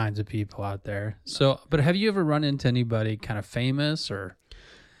sorts of kinds of people out there. So, but have you ever run into anybody kind of famous or,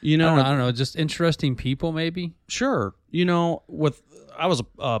 You know, I don't know, just interesting people maybe? sure. You know, I was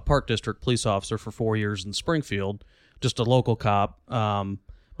a Park District police officer for 4 years in Springfield, just a local cop.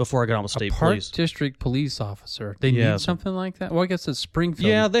 Before I got on with state Park police. District police officer. They need Yes. something like that? Well, I guess it's Springfield.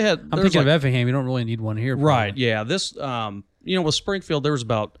 Yeah, they had. I'm there was thinking like- of Effingham. You don't really need one here. Right. probably. Yeah. This. You know, with Springfield, there was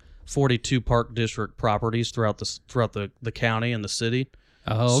about 42 Park District properties throughout the county and the city.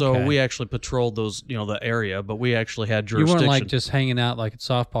 Oh, okay. So we actually patrolled those, you know, the area, but we actually had You jurisdiction. weren't like just hanging out like at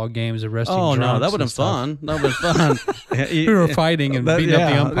softball games, arresting Oh no, drunks that would and have been stuff. fun. That would have been fun. We were fighting and beating up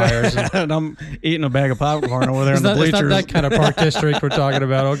the umpires. and I'm eating a bag of popcorn over there It's in the not, it's bleachers. not that kind of Park District we're talking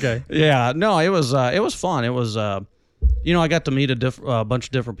about. Okay. Yeah, no, it was fun. It was, you know, I got to meet a bunch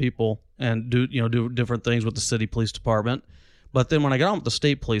of different people and do different things with the city police department. But then when I got on with the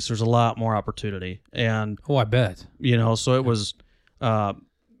state police, there's a lot more opportunity, and Oh, I bet. you know, so it was,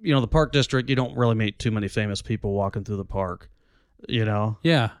 you know, the Park District, you don't really meet too many famous people walking through the park, you know.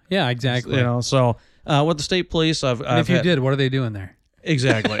 Yeah. Yeah, exactly. You know, so with the state police, and if you did, what are they doing there?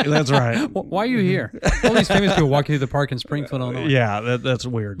 exactly, that's right. Why are you here? All these famous people walking through the park in Springfield, Illinois. Yeah, that's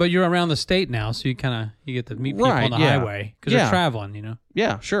weird. But you're around the state now, so you get to meet people Right, on the yeah. highway because Yeah. they're traveling, you know.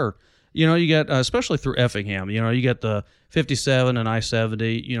 Yeah, sure. You know, you get especially through Effingham. You know, you get the 57 and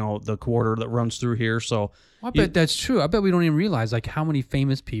I-70. You know, the corridor that runs through here. So, I bet that's true. I bet we don't even realize like how many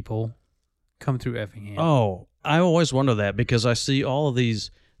famous people come through Effingham. oh, I always wonder that because I see all of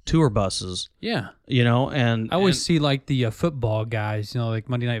these tour buses. Yeah. You know, and I always see like the football guys, you know, like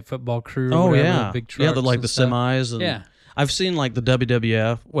Monday Night Football crew. oh whatever, yeah, the big trucks. yeah, like and the stuff. semis. And Yeah. I've seen like the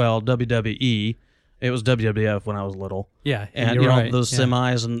WWF. Well, WWE. It was WWF when I was little. Yeah, And you're you know right. those yeah.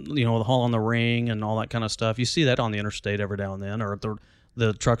 semis and you know the Hall on the Ring and all that kind of stuff. You see that on the interstate every now and then, or at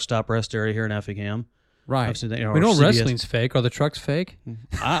the truck stop rest area here in Effingham. Right. I've seen that, you know, we or know CBS. wrestling's fake. Are the trucks fake?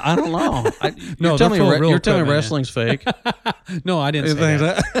 I don't know. No, you're telling they're me, full of real you're telling me equipment, yeah. wrestling's fake. No, I didn't You say think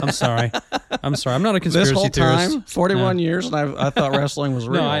that. I'm sorry. I'm sorry. I'm not a This conspiracy whole theorist. time, 41 No. years, and I thought wrestling was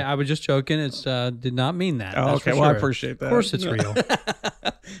real. No, I was just joking. It's did not mean that. Oh, That's okay. for Well, I sure. appreciate that. Of course, it's real.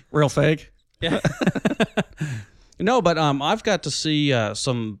 Real fake. Yeah. No, but I've got to see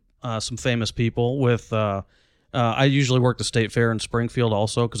some famous people with. I usually work the state fair in Springfield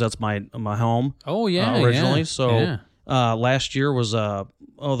also because that's my home. Oh yeah. Originally, yeah. so Yeah. last year was the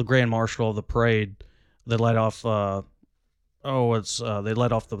grand marshal of the parade that led off. They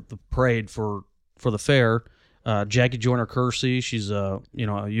led off the parade for the fair. Jackie Joyner Kersey, she's a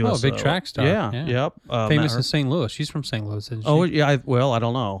U.S. big track star. Yeah, Yeah. yep. Famous met in her. St. Louis. She's from St. Louis, isn't she? Oh yeah, I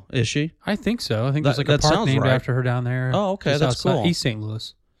don't know. Is she? I think so. I think That- there's like a that park sounds named right. after her down there. Oh, okay, just that's outside cool. East St.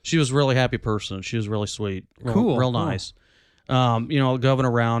 Louis. She was a really happy person. She was really sweet. Real, Cool, real cool. nice. You know,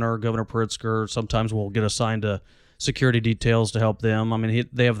 Governor Rauner, Governor Pritzker, sometimes we'll get assigned to security details to help them. I mean,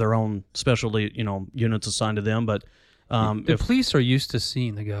 they have their own specialty, units assigned to them, but The police are used to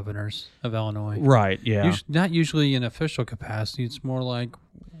seeing the governors of Illinois. right, yeah. Not usually in official capacity. It's more like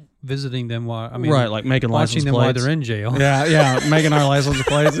visiting them while right, like making watching license them plates. while they're in jail. Yeah, making our license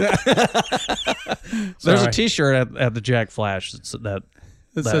plates. There's Sorry. a T-shirt at the Jack Flash that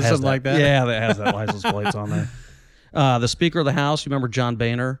It has says something like that. Yeah, that has that license plates on there. The Speaker of the House, you remember John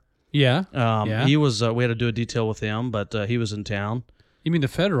Boehner? Yeah. Yeah. He was. We had to do a detail with him, but he was in town. You mean the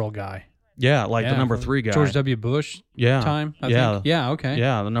federal guy? Yeah, like Yeah, the number 3 guy. George W. Bush Yeah, time? I yeah, think. Yeah, okay.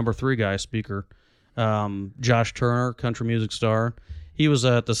 yeah, the number 3 guy, Speaker. Josh Turner, country music star. He was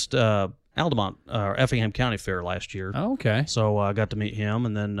at the Altamont Effingham County Fair last year. Oh, okay. So I got to meet him,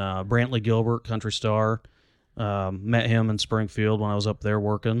 and then Brantley Gilbert, country star, met him in Springfield when I was up there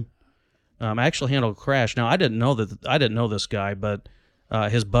working. I actually handled a crash. Now I didn't know this guy, but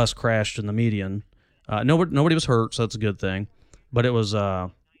his bus crashed in the median. Nobody was hurt, so that's a good thing. But it was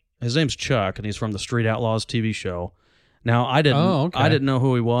his name's Chuck, and he's from the Street Outlaws TV show. Now I didn't know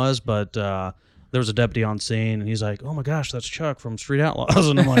who he was, but there was a deputy on scene, and he's like, "Oh my gosh, that's Chuck from Street Outlaws,"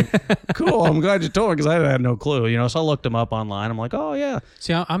 and I'm like, "Cool, I'm glad you told me because I had no clue." So I looked him up online. I'm like, "Oh yeah."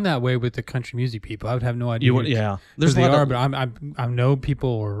 See, I'm that way with the country music people. I would have no idea. Yeah. There's a they lot are, of- but I know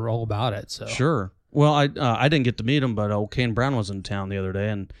people are all about it. So Sure. Well, I didn't get to meet him, but Kane Brown was in town the other day,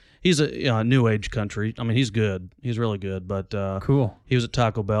 and he's a new age country. I mean, he's good. He's really good. But cool. he was at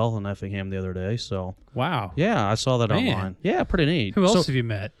Taco Bell in Effingham the other day. So Wow. yeah, I saw that Man. online. Yeah, pretty neat. Who else So, have you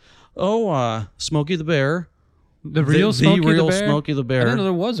met? Smokey the Bear. The real Smokey real the Bear? Smokey the I Bear. didn't know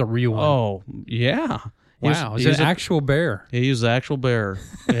there was a real one. Oh yeah. wow. Is He's it an actual bear? He was the actual bear.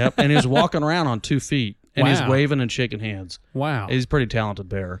 Yep. And he was walking around on 2 feet, and he's Wow. waving and shaking hands. Wow. He's a pretty talented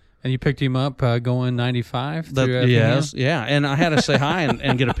bear. And you picked him up going 95 through Effingham? Yes, yeah, and I had to say hi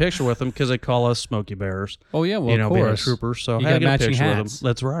and get a picture with him because they call us Smokey Bears. Oh, yeah. Well, of being a course. trooper. So You I had got to get a matching picture hats. with him.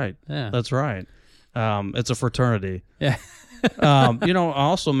 That's right. Yeah. That's right. It's a fraternity. Yeah. I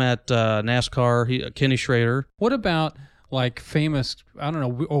also met NASCAR Kenny Schrader. What about like famous, I don't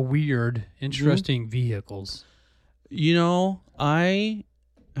know, or weird, interesting vehicles? I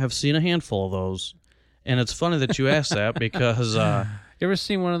have seen a handful of those, and it's funny that you asked that because You ever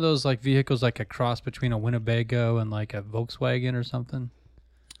seen one of those like vehicles like a cross between a Winnebago and like a Volkswagen or something?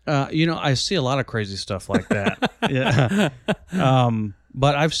 I see a lot of crazy stuff like that. Yeah.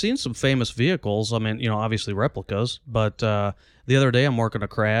 But I've seen some famous vehicles. I mean, obviously replicas. But the other day I'm working a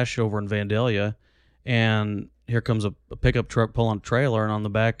crash over in Vandalia, and here comes a pickup truck pulling a trailer, and on the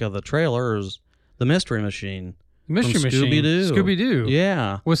back of the trailer is the Mystery Machine. Mystery From Machine. Scooby-Doo. Scooby-Doo.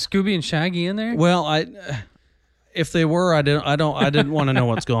 Yeah. Was Scooby and Shaggy in there? Well, if they were, I didn't want to know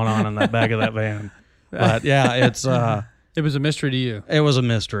what's going on in that back of that van. But yeah, It was a mystery to you. it was a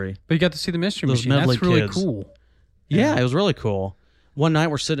mystery. But you got to see the Mystery Those Machine. That's meddly really kids. cool. Yeah, it was really cool. One night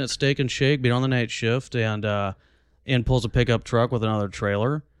we're sitting at Steak and Shake, being on the night shift, and in pulls a pickup truck with another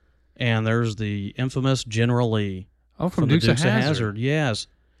trailer, and there's the infamous General Lee Oh, from the Dukes of Hazzard. Yes.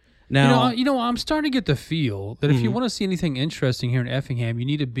 Now, I'm starting to get the feel that if you want to see anything interesting here in Effingham, you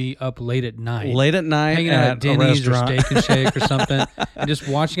need to be up late at night. late at night Hanging out at at a Denny's or restaurant. Steak and Shake or something, and just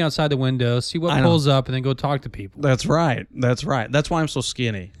watching outside the window, see what I know. pulls up, and then go talk to people. That's right. That's right. That's why I'm so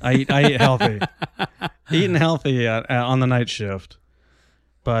skinny. I eat healthy. Eating healthy on the night shift.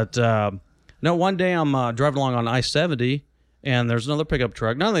 But no, one day I'm driving along on I-70, and there's another pickup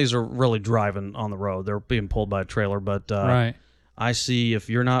truck. None of these are really driving on the road. They're being pulled by a trailer. But Right. I see if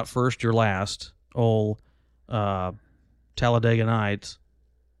you're not first, you're last. Old Talladega Nights.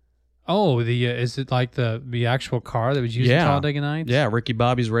 Oh, is it like the actual car that was used in Talladega Nights? Yeah, Ricky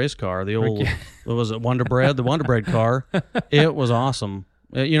Bobby's race car. The old, Ricky- what was it, Wonder Bread? The Wonder Bread car. It was awesome.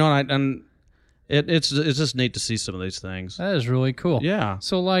 And it's just neat to see some of these things. That is really cool. Yeah.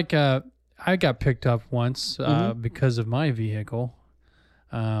 So like I got picked up once because of my vehicle.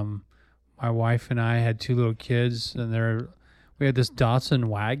 My wife and I had 2 little kids, and we had this Datsun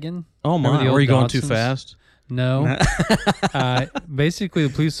wagon. Oh Remember my! the Were old you going too Datsuns? fast? No. Basically,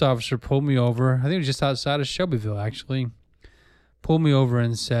 the police officer pulled me over. I think it was just outside of Shelbyville, actually. Pulled me over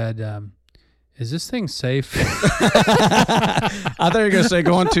and said, is this thing safe? I thought you were going to say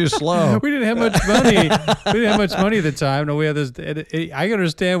going too slow. We didn't have much money. We didn't have much money at the time. No, we had this. I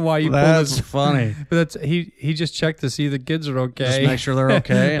understand why you pulled That's this. funny. But he just checked to see the kids are okay. Just make sure they're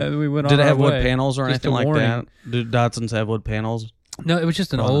okay. And we went Did on it our have wood way. panels or Just anything a like warning. that? Do Datsuns have wood panels? No, it was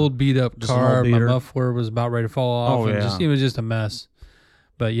just an Fun. old beat up Just an car. old My beater. muffler was about ready to fall off. Oh, and yeah. it was just a mess.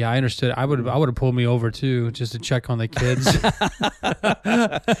 But yeah, I understood. I would have pulled me over too, just to check on the kids.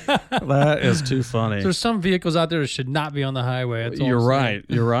 That is too funny. There's some vehicles out there that should not be on the highway. That's all You're I'm saying. right.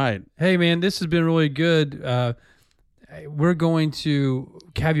 You're right. Hey man, this has been really good. We're going to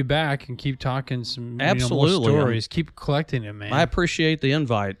have you back and keep talking some more Absolutely. stories. Keep collecting them, man. I appreciate the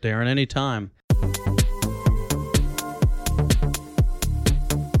invite, Darren. Anytime.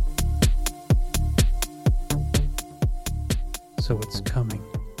 So it's coming.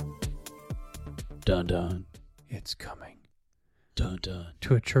 Dun dun It's coming dun dun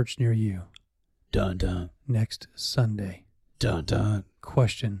to a church near you dun dun next Sunday. dun dun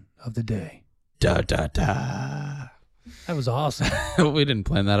Question of the day. da da da. That was awesome. We didn't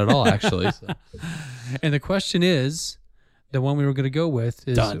plan that at all, actually. So. And the question is, the one we were going to go with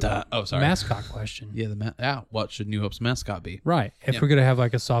is Dun, dun. Oh, sorry. mascot question. Yeah, what should New Hope's mascot be? Right. If Yeah. we're going to have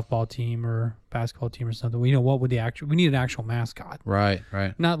like a softball team or basketball team or something, what would we need an actual mascot. Right.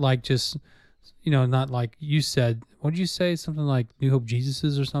 Not like just, not like you said, what did you say? Something like New Hope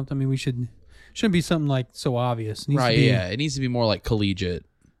Jesuses or something? I mean, shouldn't be something like so obvious. It needs to Right, be yeah. It needs to be more like collegiate.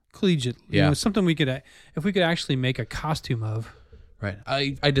 collegiate. Yeah. Something if we could actually make a costume of. Right.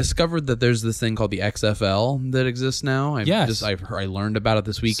 I discovered that there's this thing called the XFL that exists now. Yes. I learned about it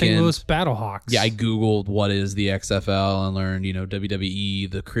this weekend. St. Louis Battlehawks. Yeah, I Googled what is the XFL and learned, WWE,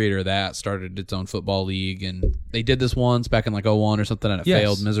 the creator of that, started its own football league. And they did this once back in like 2001 or something, and it Yes.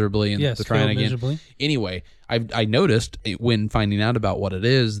 failed miserably. And Yes, they're trying failed again. miserably. Anyway, I noticed when finding out about what it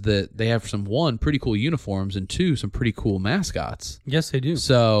is that they have one, pretty cool uniforms, and two, some pretty cool mascots. Yes, they do.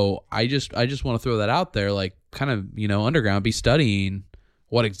 So I just want to throw that out there, like kind of, underground, be studying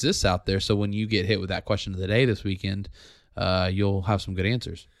what exists out there. So when you get hit with that question of the day this weekend, you'll have some good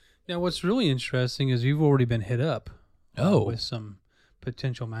answers. Now, what's really interesting is you've already been hit up Oh. with some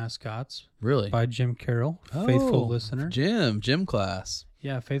potential mascots Really? by Jim Carroll, faithful listener. Gym class.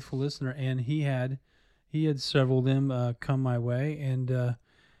 Yeah, faithful listener, and he had several of them come my way, and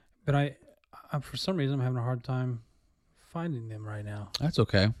but I for some reason I'm having a hard time finding them right now. That's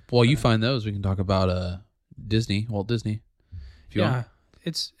okay. While you find those, we can talk about Disney, Walt Disney. If you want.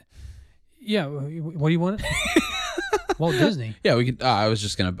 What do you want? Walt Disney. Yeah, we can. I was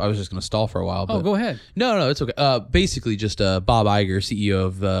just gonna stall for a while. But Go ahead. No, it's okay. Basically, just Bob Iger, CEO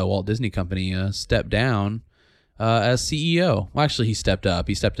of Walt Disney Company, stepped down as CEO. Well, actually, he stepped up.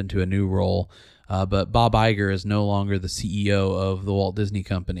 He stepped into a new role. But Bob Iger is no longer the CEO of the Walt Disney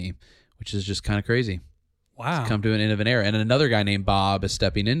Company, which is just kind of crazy. Wow. Come to an end of an era. And another guy named Bob is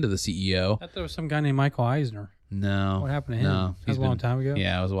stepping into the CEO. I thought there was some guy named Michael Eisner. No. What happened to him? No. That was a long time ago?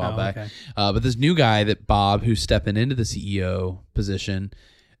 Yeah, it was a while Oh, back. okay. But this new guy Bob, who's stepping into the CEO position,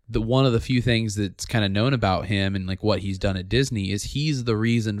 one of the few things that's kind of known about him and like what he's done at Disney is he's the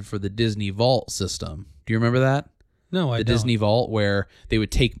reason for the Disney Vault system. Do you remember that? No, I The don't. Disney Vault, where they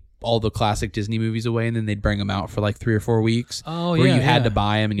would take all the classic Disney movies away and then they'd bring them out for like 3 or 4 weeks. Oh, where yeah, you had yeah. to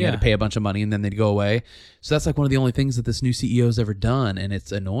buy them and you had Yeah. to pay a bunch of money and then they'd go away. So that's like one of the only things that this new CEO's ever done, and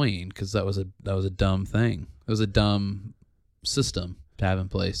it's annoying because that was a dumb thing. It was a dumb system to have in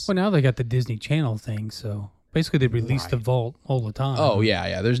place. Well, now they got the Disney Channel thing, so basically they release the Vault all the time. Oh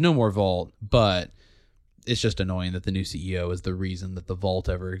yeah. There's no more Vault, but it's just annoying that the new CEO is the reason that the Vault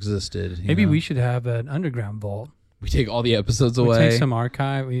ever existed. you Maybe know? we should have an underground Vault. we take all the episodes We away. take some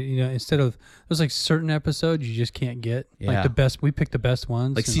archive. Instead of there's like certain episodes you just can't get. Yeah. Like the best. We pick the best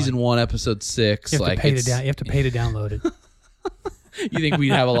ones. like and, season 1, episode 6. You have like to pay to it's- down. You have to pay to download it. You think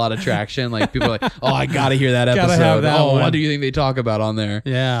we'd have a lot of traction? Like people are like, oh, I gotta hear that Gotta episode. have that What one. do you think they talk about on there?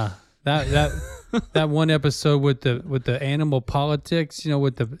 Yeah, that one episode with the animal politics.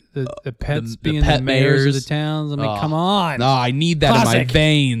 With the pets the being pet the mayors of the mayors. towns. I mean, Oh. come on. No, I need that in Classic. my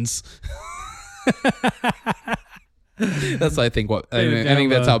veins. That's I think what I, Dude, I think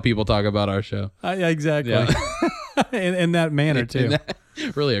that's download. how people talk about our show. Yeah, exactly. Yeah. in that manner too.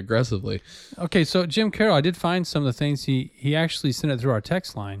 Really aggressively. Okay, so Jim Carroll, I did find some of the things he actually sent it through our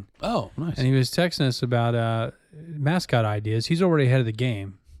text line, Oh, nice. and he was texting us about mascot ideas. He's already ahead of the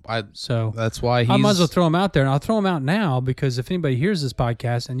game, so That's why he's. I might as well throw him out there, and I'll throw him out now because if anybody hears this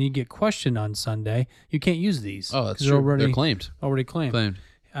podcast and you get questioned on Sunday, you can't use these. Oh, that's 'cause true. they're They're claimed. already claimed.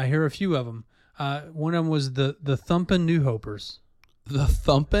 I hear a few of them. One of them was the thumping New Hopers. The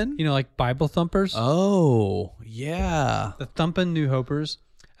thumping. Like Bible thumpers. Oh, yeah. The thumping New Hopers.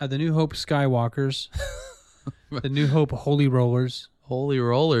 The New Hope Skywalkers. The New Hope Holy Rollers. Holy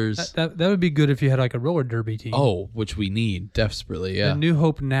rollers. That would be good if you had like a roller derby team. Oh, which we need desperately. Yeah. The New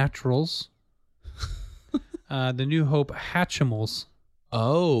Hope Naturals. The New Hope Hatchimals.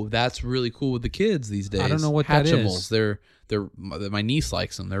 Oh, that's really cool with the kids these days. I don't know what that is. Hatchimals. They're my niece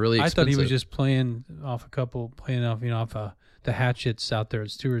likes them. They're really I expensive. thought he was just playing off the hatchets out there at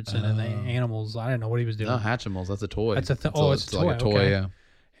Stewartson and the animals. I didn't know what he was doing. No, Hatchimals. That's a toy. That's a It's it's a toy. like a toy. Okay.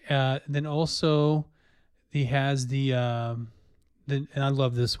 Yeah. Then also, he has and I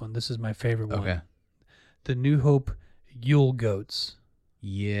love this one. This is my favorite one. Okay. The New Hope Yule Goats.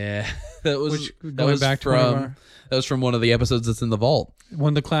 Yeah, that was Which, that going was back to one of from our- that was from one of the episodes that's in the vault. one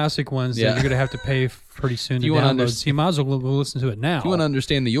of the classic ones Yeah. that you're going to have to pay pretty soon to you wanna download. understand- So you might as well go listen to it now. If you want to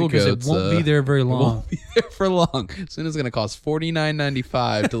understand the Yule because Goats, it won't be there very it long. won't be there for long. Soon it's going to cost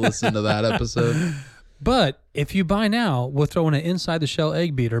 $49.95 to listen to that episode. But if you buy now, we'll throw in an Inside the Shell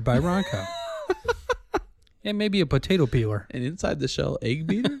egg beater by Ronco. And maybe a potato peeler. An inside the shell egg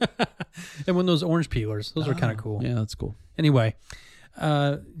beater. And one of those orange peelers. Those are kind of cool. Yeah, that's cool. Anyway,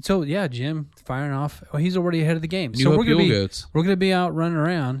 so yeah, Jim firing off. Well, he's already ahead of the game. New So Hope we're gonna Yule be Goats. we're gonna be out running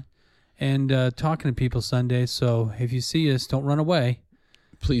around and talking to people Sunday. So if you see us, don't run away.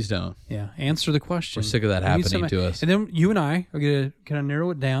 Please don't. Yeah, answer the question. We're sick of that We need happening some- to us. And then you and I are gonna kind of narrow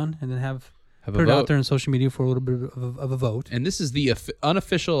it down and then have Have put a it out vote. there on social media for a little bit of a vote. And this is the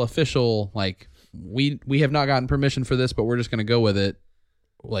unofficial, official. Like we have not gotten permission for this, but we're just going to go with it.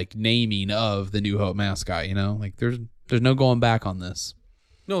 Like naming of the New Hope mascot. You know, like there's no going back on this.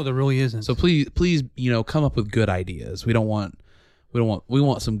 No, there really isn't. So please, come up with good ideas. We want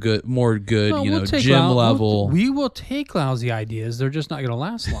some more good, Well, we'll take gym level. We will take lousy ideas. They're just not going to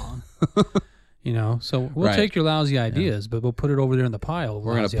last long. So we'll Right. take your lousy ideas, but we'll put it over there in the pile.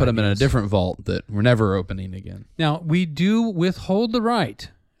 We're going to put them in a different vault that we're never opening again. Now, we do withhold the right.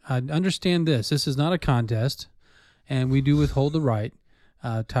 Understand this. This is not a contest, and we do withhold the right,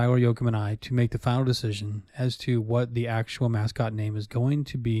 Tyler Yoakum and I, to make the final decision as to what the actual mascot name is going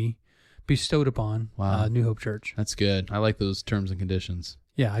to be bestowed upon Wow. New Hope Church. That's good. I like those terms and conditions.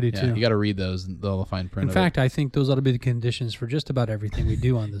 Yeah, I do Yeah, too. you got to read those, and they'll find print. In of fact, I think those ought to be the conditions for just about everything we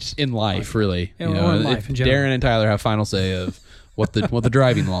do on this. it. In life, really, Yeah, or in life if in general. Darren and Tyler have final say of what the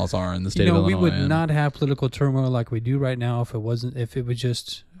driving laws are in the state of we Illinois. would and- not have political turmoil like we do right now if it was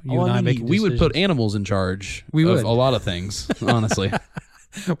just you and I making we would put decisions. animals in charge. We of would. a lot of things. Honestly, I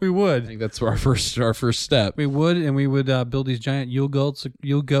we would. think that's our first step. We would, and we would build these giant Yule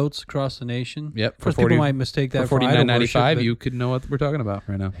goats across the nation. Yep, Of course, people might mistake that for for idol $49.95, worship. you could know what we're talking about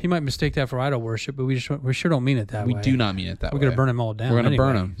right now. He might mistake that for idol worship, but we sure don't mean it that We way. do not mean it that We're way. gonna burn them all down. We're gonna anyway,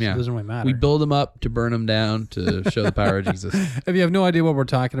 burn them. so Yeah, it doesn't really matter. We build them up to burn them down to show the power of Jesus. If you have no idea what we're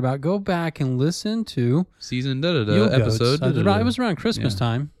talking about, go back and listen to Season Yule episode. Goats. It was around Christmas Yeah.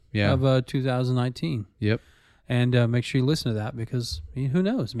 time Yeah. of 2019. Yep. And make sure you listen to that because who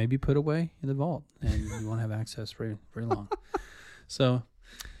knows? Maybe put away in the vault and you won't have access very long.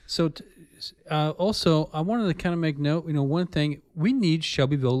 Also, I wanted to kind of make note. One thing, we need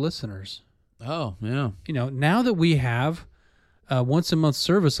Shelbyville listeners. Oh yeah. Now that we have once a month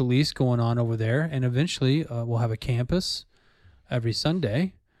service at least going on over there, and eventually we'll have a campus every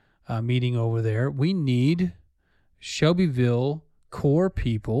Sunday meeting over there. We need Shelbyville core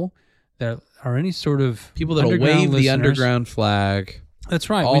people that are any sort of People that'll underground wave the listeners. underground flag That's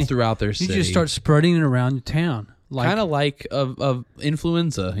right. all We- throughout their You city. just start spreading it around the town, kind of like of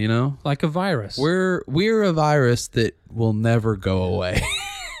influenza, like a virus. We're a virus that will never go away.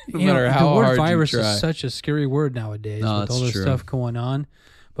 No matter how the word hard virus you try. is such a scary word nowadays No, with it's all this true. stuff going on.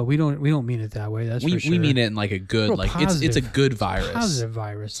 But we don't mean it that way. That's we for sure. we mean it in like a good, Real like it's a positive- good virus. Positive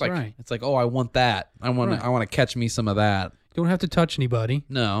virus, It's like right? it's like, oh, I want that. I want Right. to catch me some of that. You don't have to touch anybody.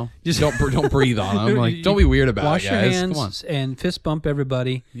 No, Just- don't breathe on them. Like, don't be weird about Wash it, guys. your Come on. hands and fist bump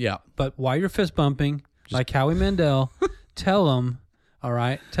everybody. Yeah. But while you're fist bumping, like Howie Mandel, tell them, all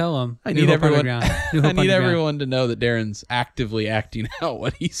right, tell them. I need everyone. I need Underground. everyone to know that Darren's actively acting out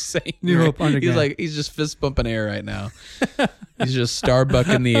what he's saying. New Hope He's Underground. like he's just fist bumping air right now. He's just Starbuck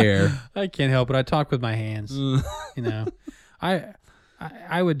in the air. I can't help it. I talk with my hands.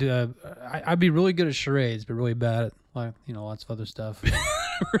 I would. I'd be really good at charades, but really bad at lots of other stuff,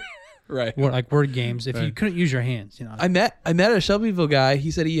 Right. like word games. If you Right. couldn't use your hands, I met a Shelbyville guy.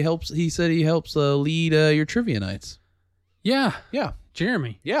 He said he helps lead your trivia nights. Yeah, Yeah.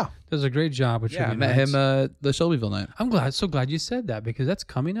 Jeremy Yeah. does a great job with Yeah. I trivia met nights. him the Shelbyville night. I'm so glad you said that because that's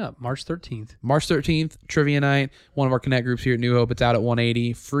coming up March 13th. March 13th, trivia night. One of our Connect groups here at New Hope. It's out at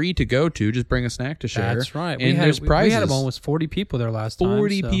 180. Free to go to. Just bring a snack to share. That's right. And there's prizes. We had almost 40 people there last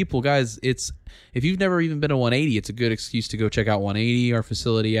 40 time. so- people, guys. If you've never even been to 180, it's a good excuse to go check out 180, our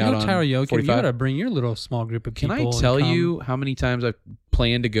facility out on Tyler Yoakum, you 45. got to bring your little small group of Can people. I and tell come. you how many times I've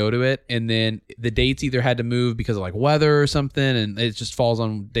planned to go to it, and then the dates either had to move because of like weather or something, and it just falls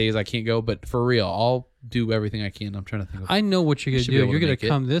on days I can't go. But for real, I'll do everything I can. I'm trying to think of. I know what you're going to should be do. able You're to going make to it.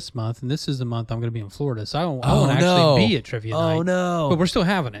 come this month, and this is the month I'm going to be in Florida. So I won't no. actually be at trivia night. Oh no! But we're still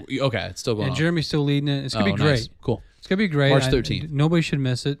having it. Okay, it's still going And on. Jeremy's still leading it. It's going to Oh, be great. nice. Cool. It's going to be great. March 13th. Nobody should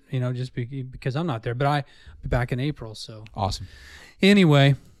miss it, just because I'm not there. But I'll be back in April. So Awesome.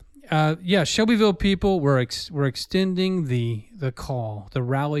 anyway, Shelbyville people, we're extending the call, the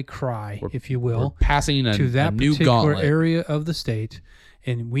rally cry, if you We're will, passing a to that new particular gauntlet. area of the state,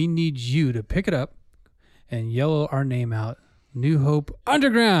 and we need you to pick it up and yell our name out New Hope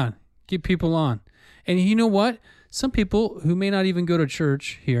Underground. Get people on. And you know what? Some people who may not even go to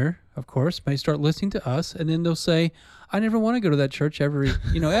church here, of course, may start listening to us, and then they'll say, I never want to go to that church ever.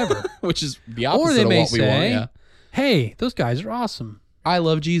 Which is the opposite Or they of may what we want. say, Yeah. hey, those guys are awesome. I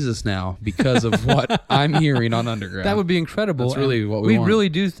love Jesus now because of what I'm hearing on Underground. That would be incredible. That's really what we want. really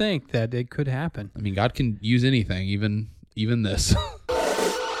do think that it could happen. I mean, God can use anything, even this.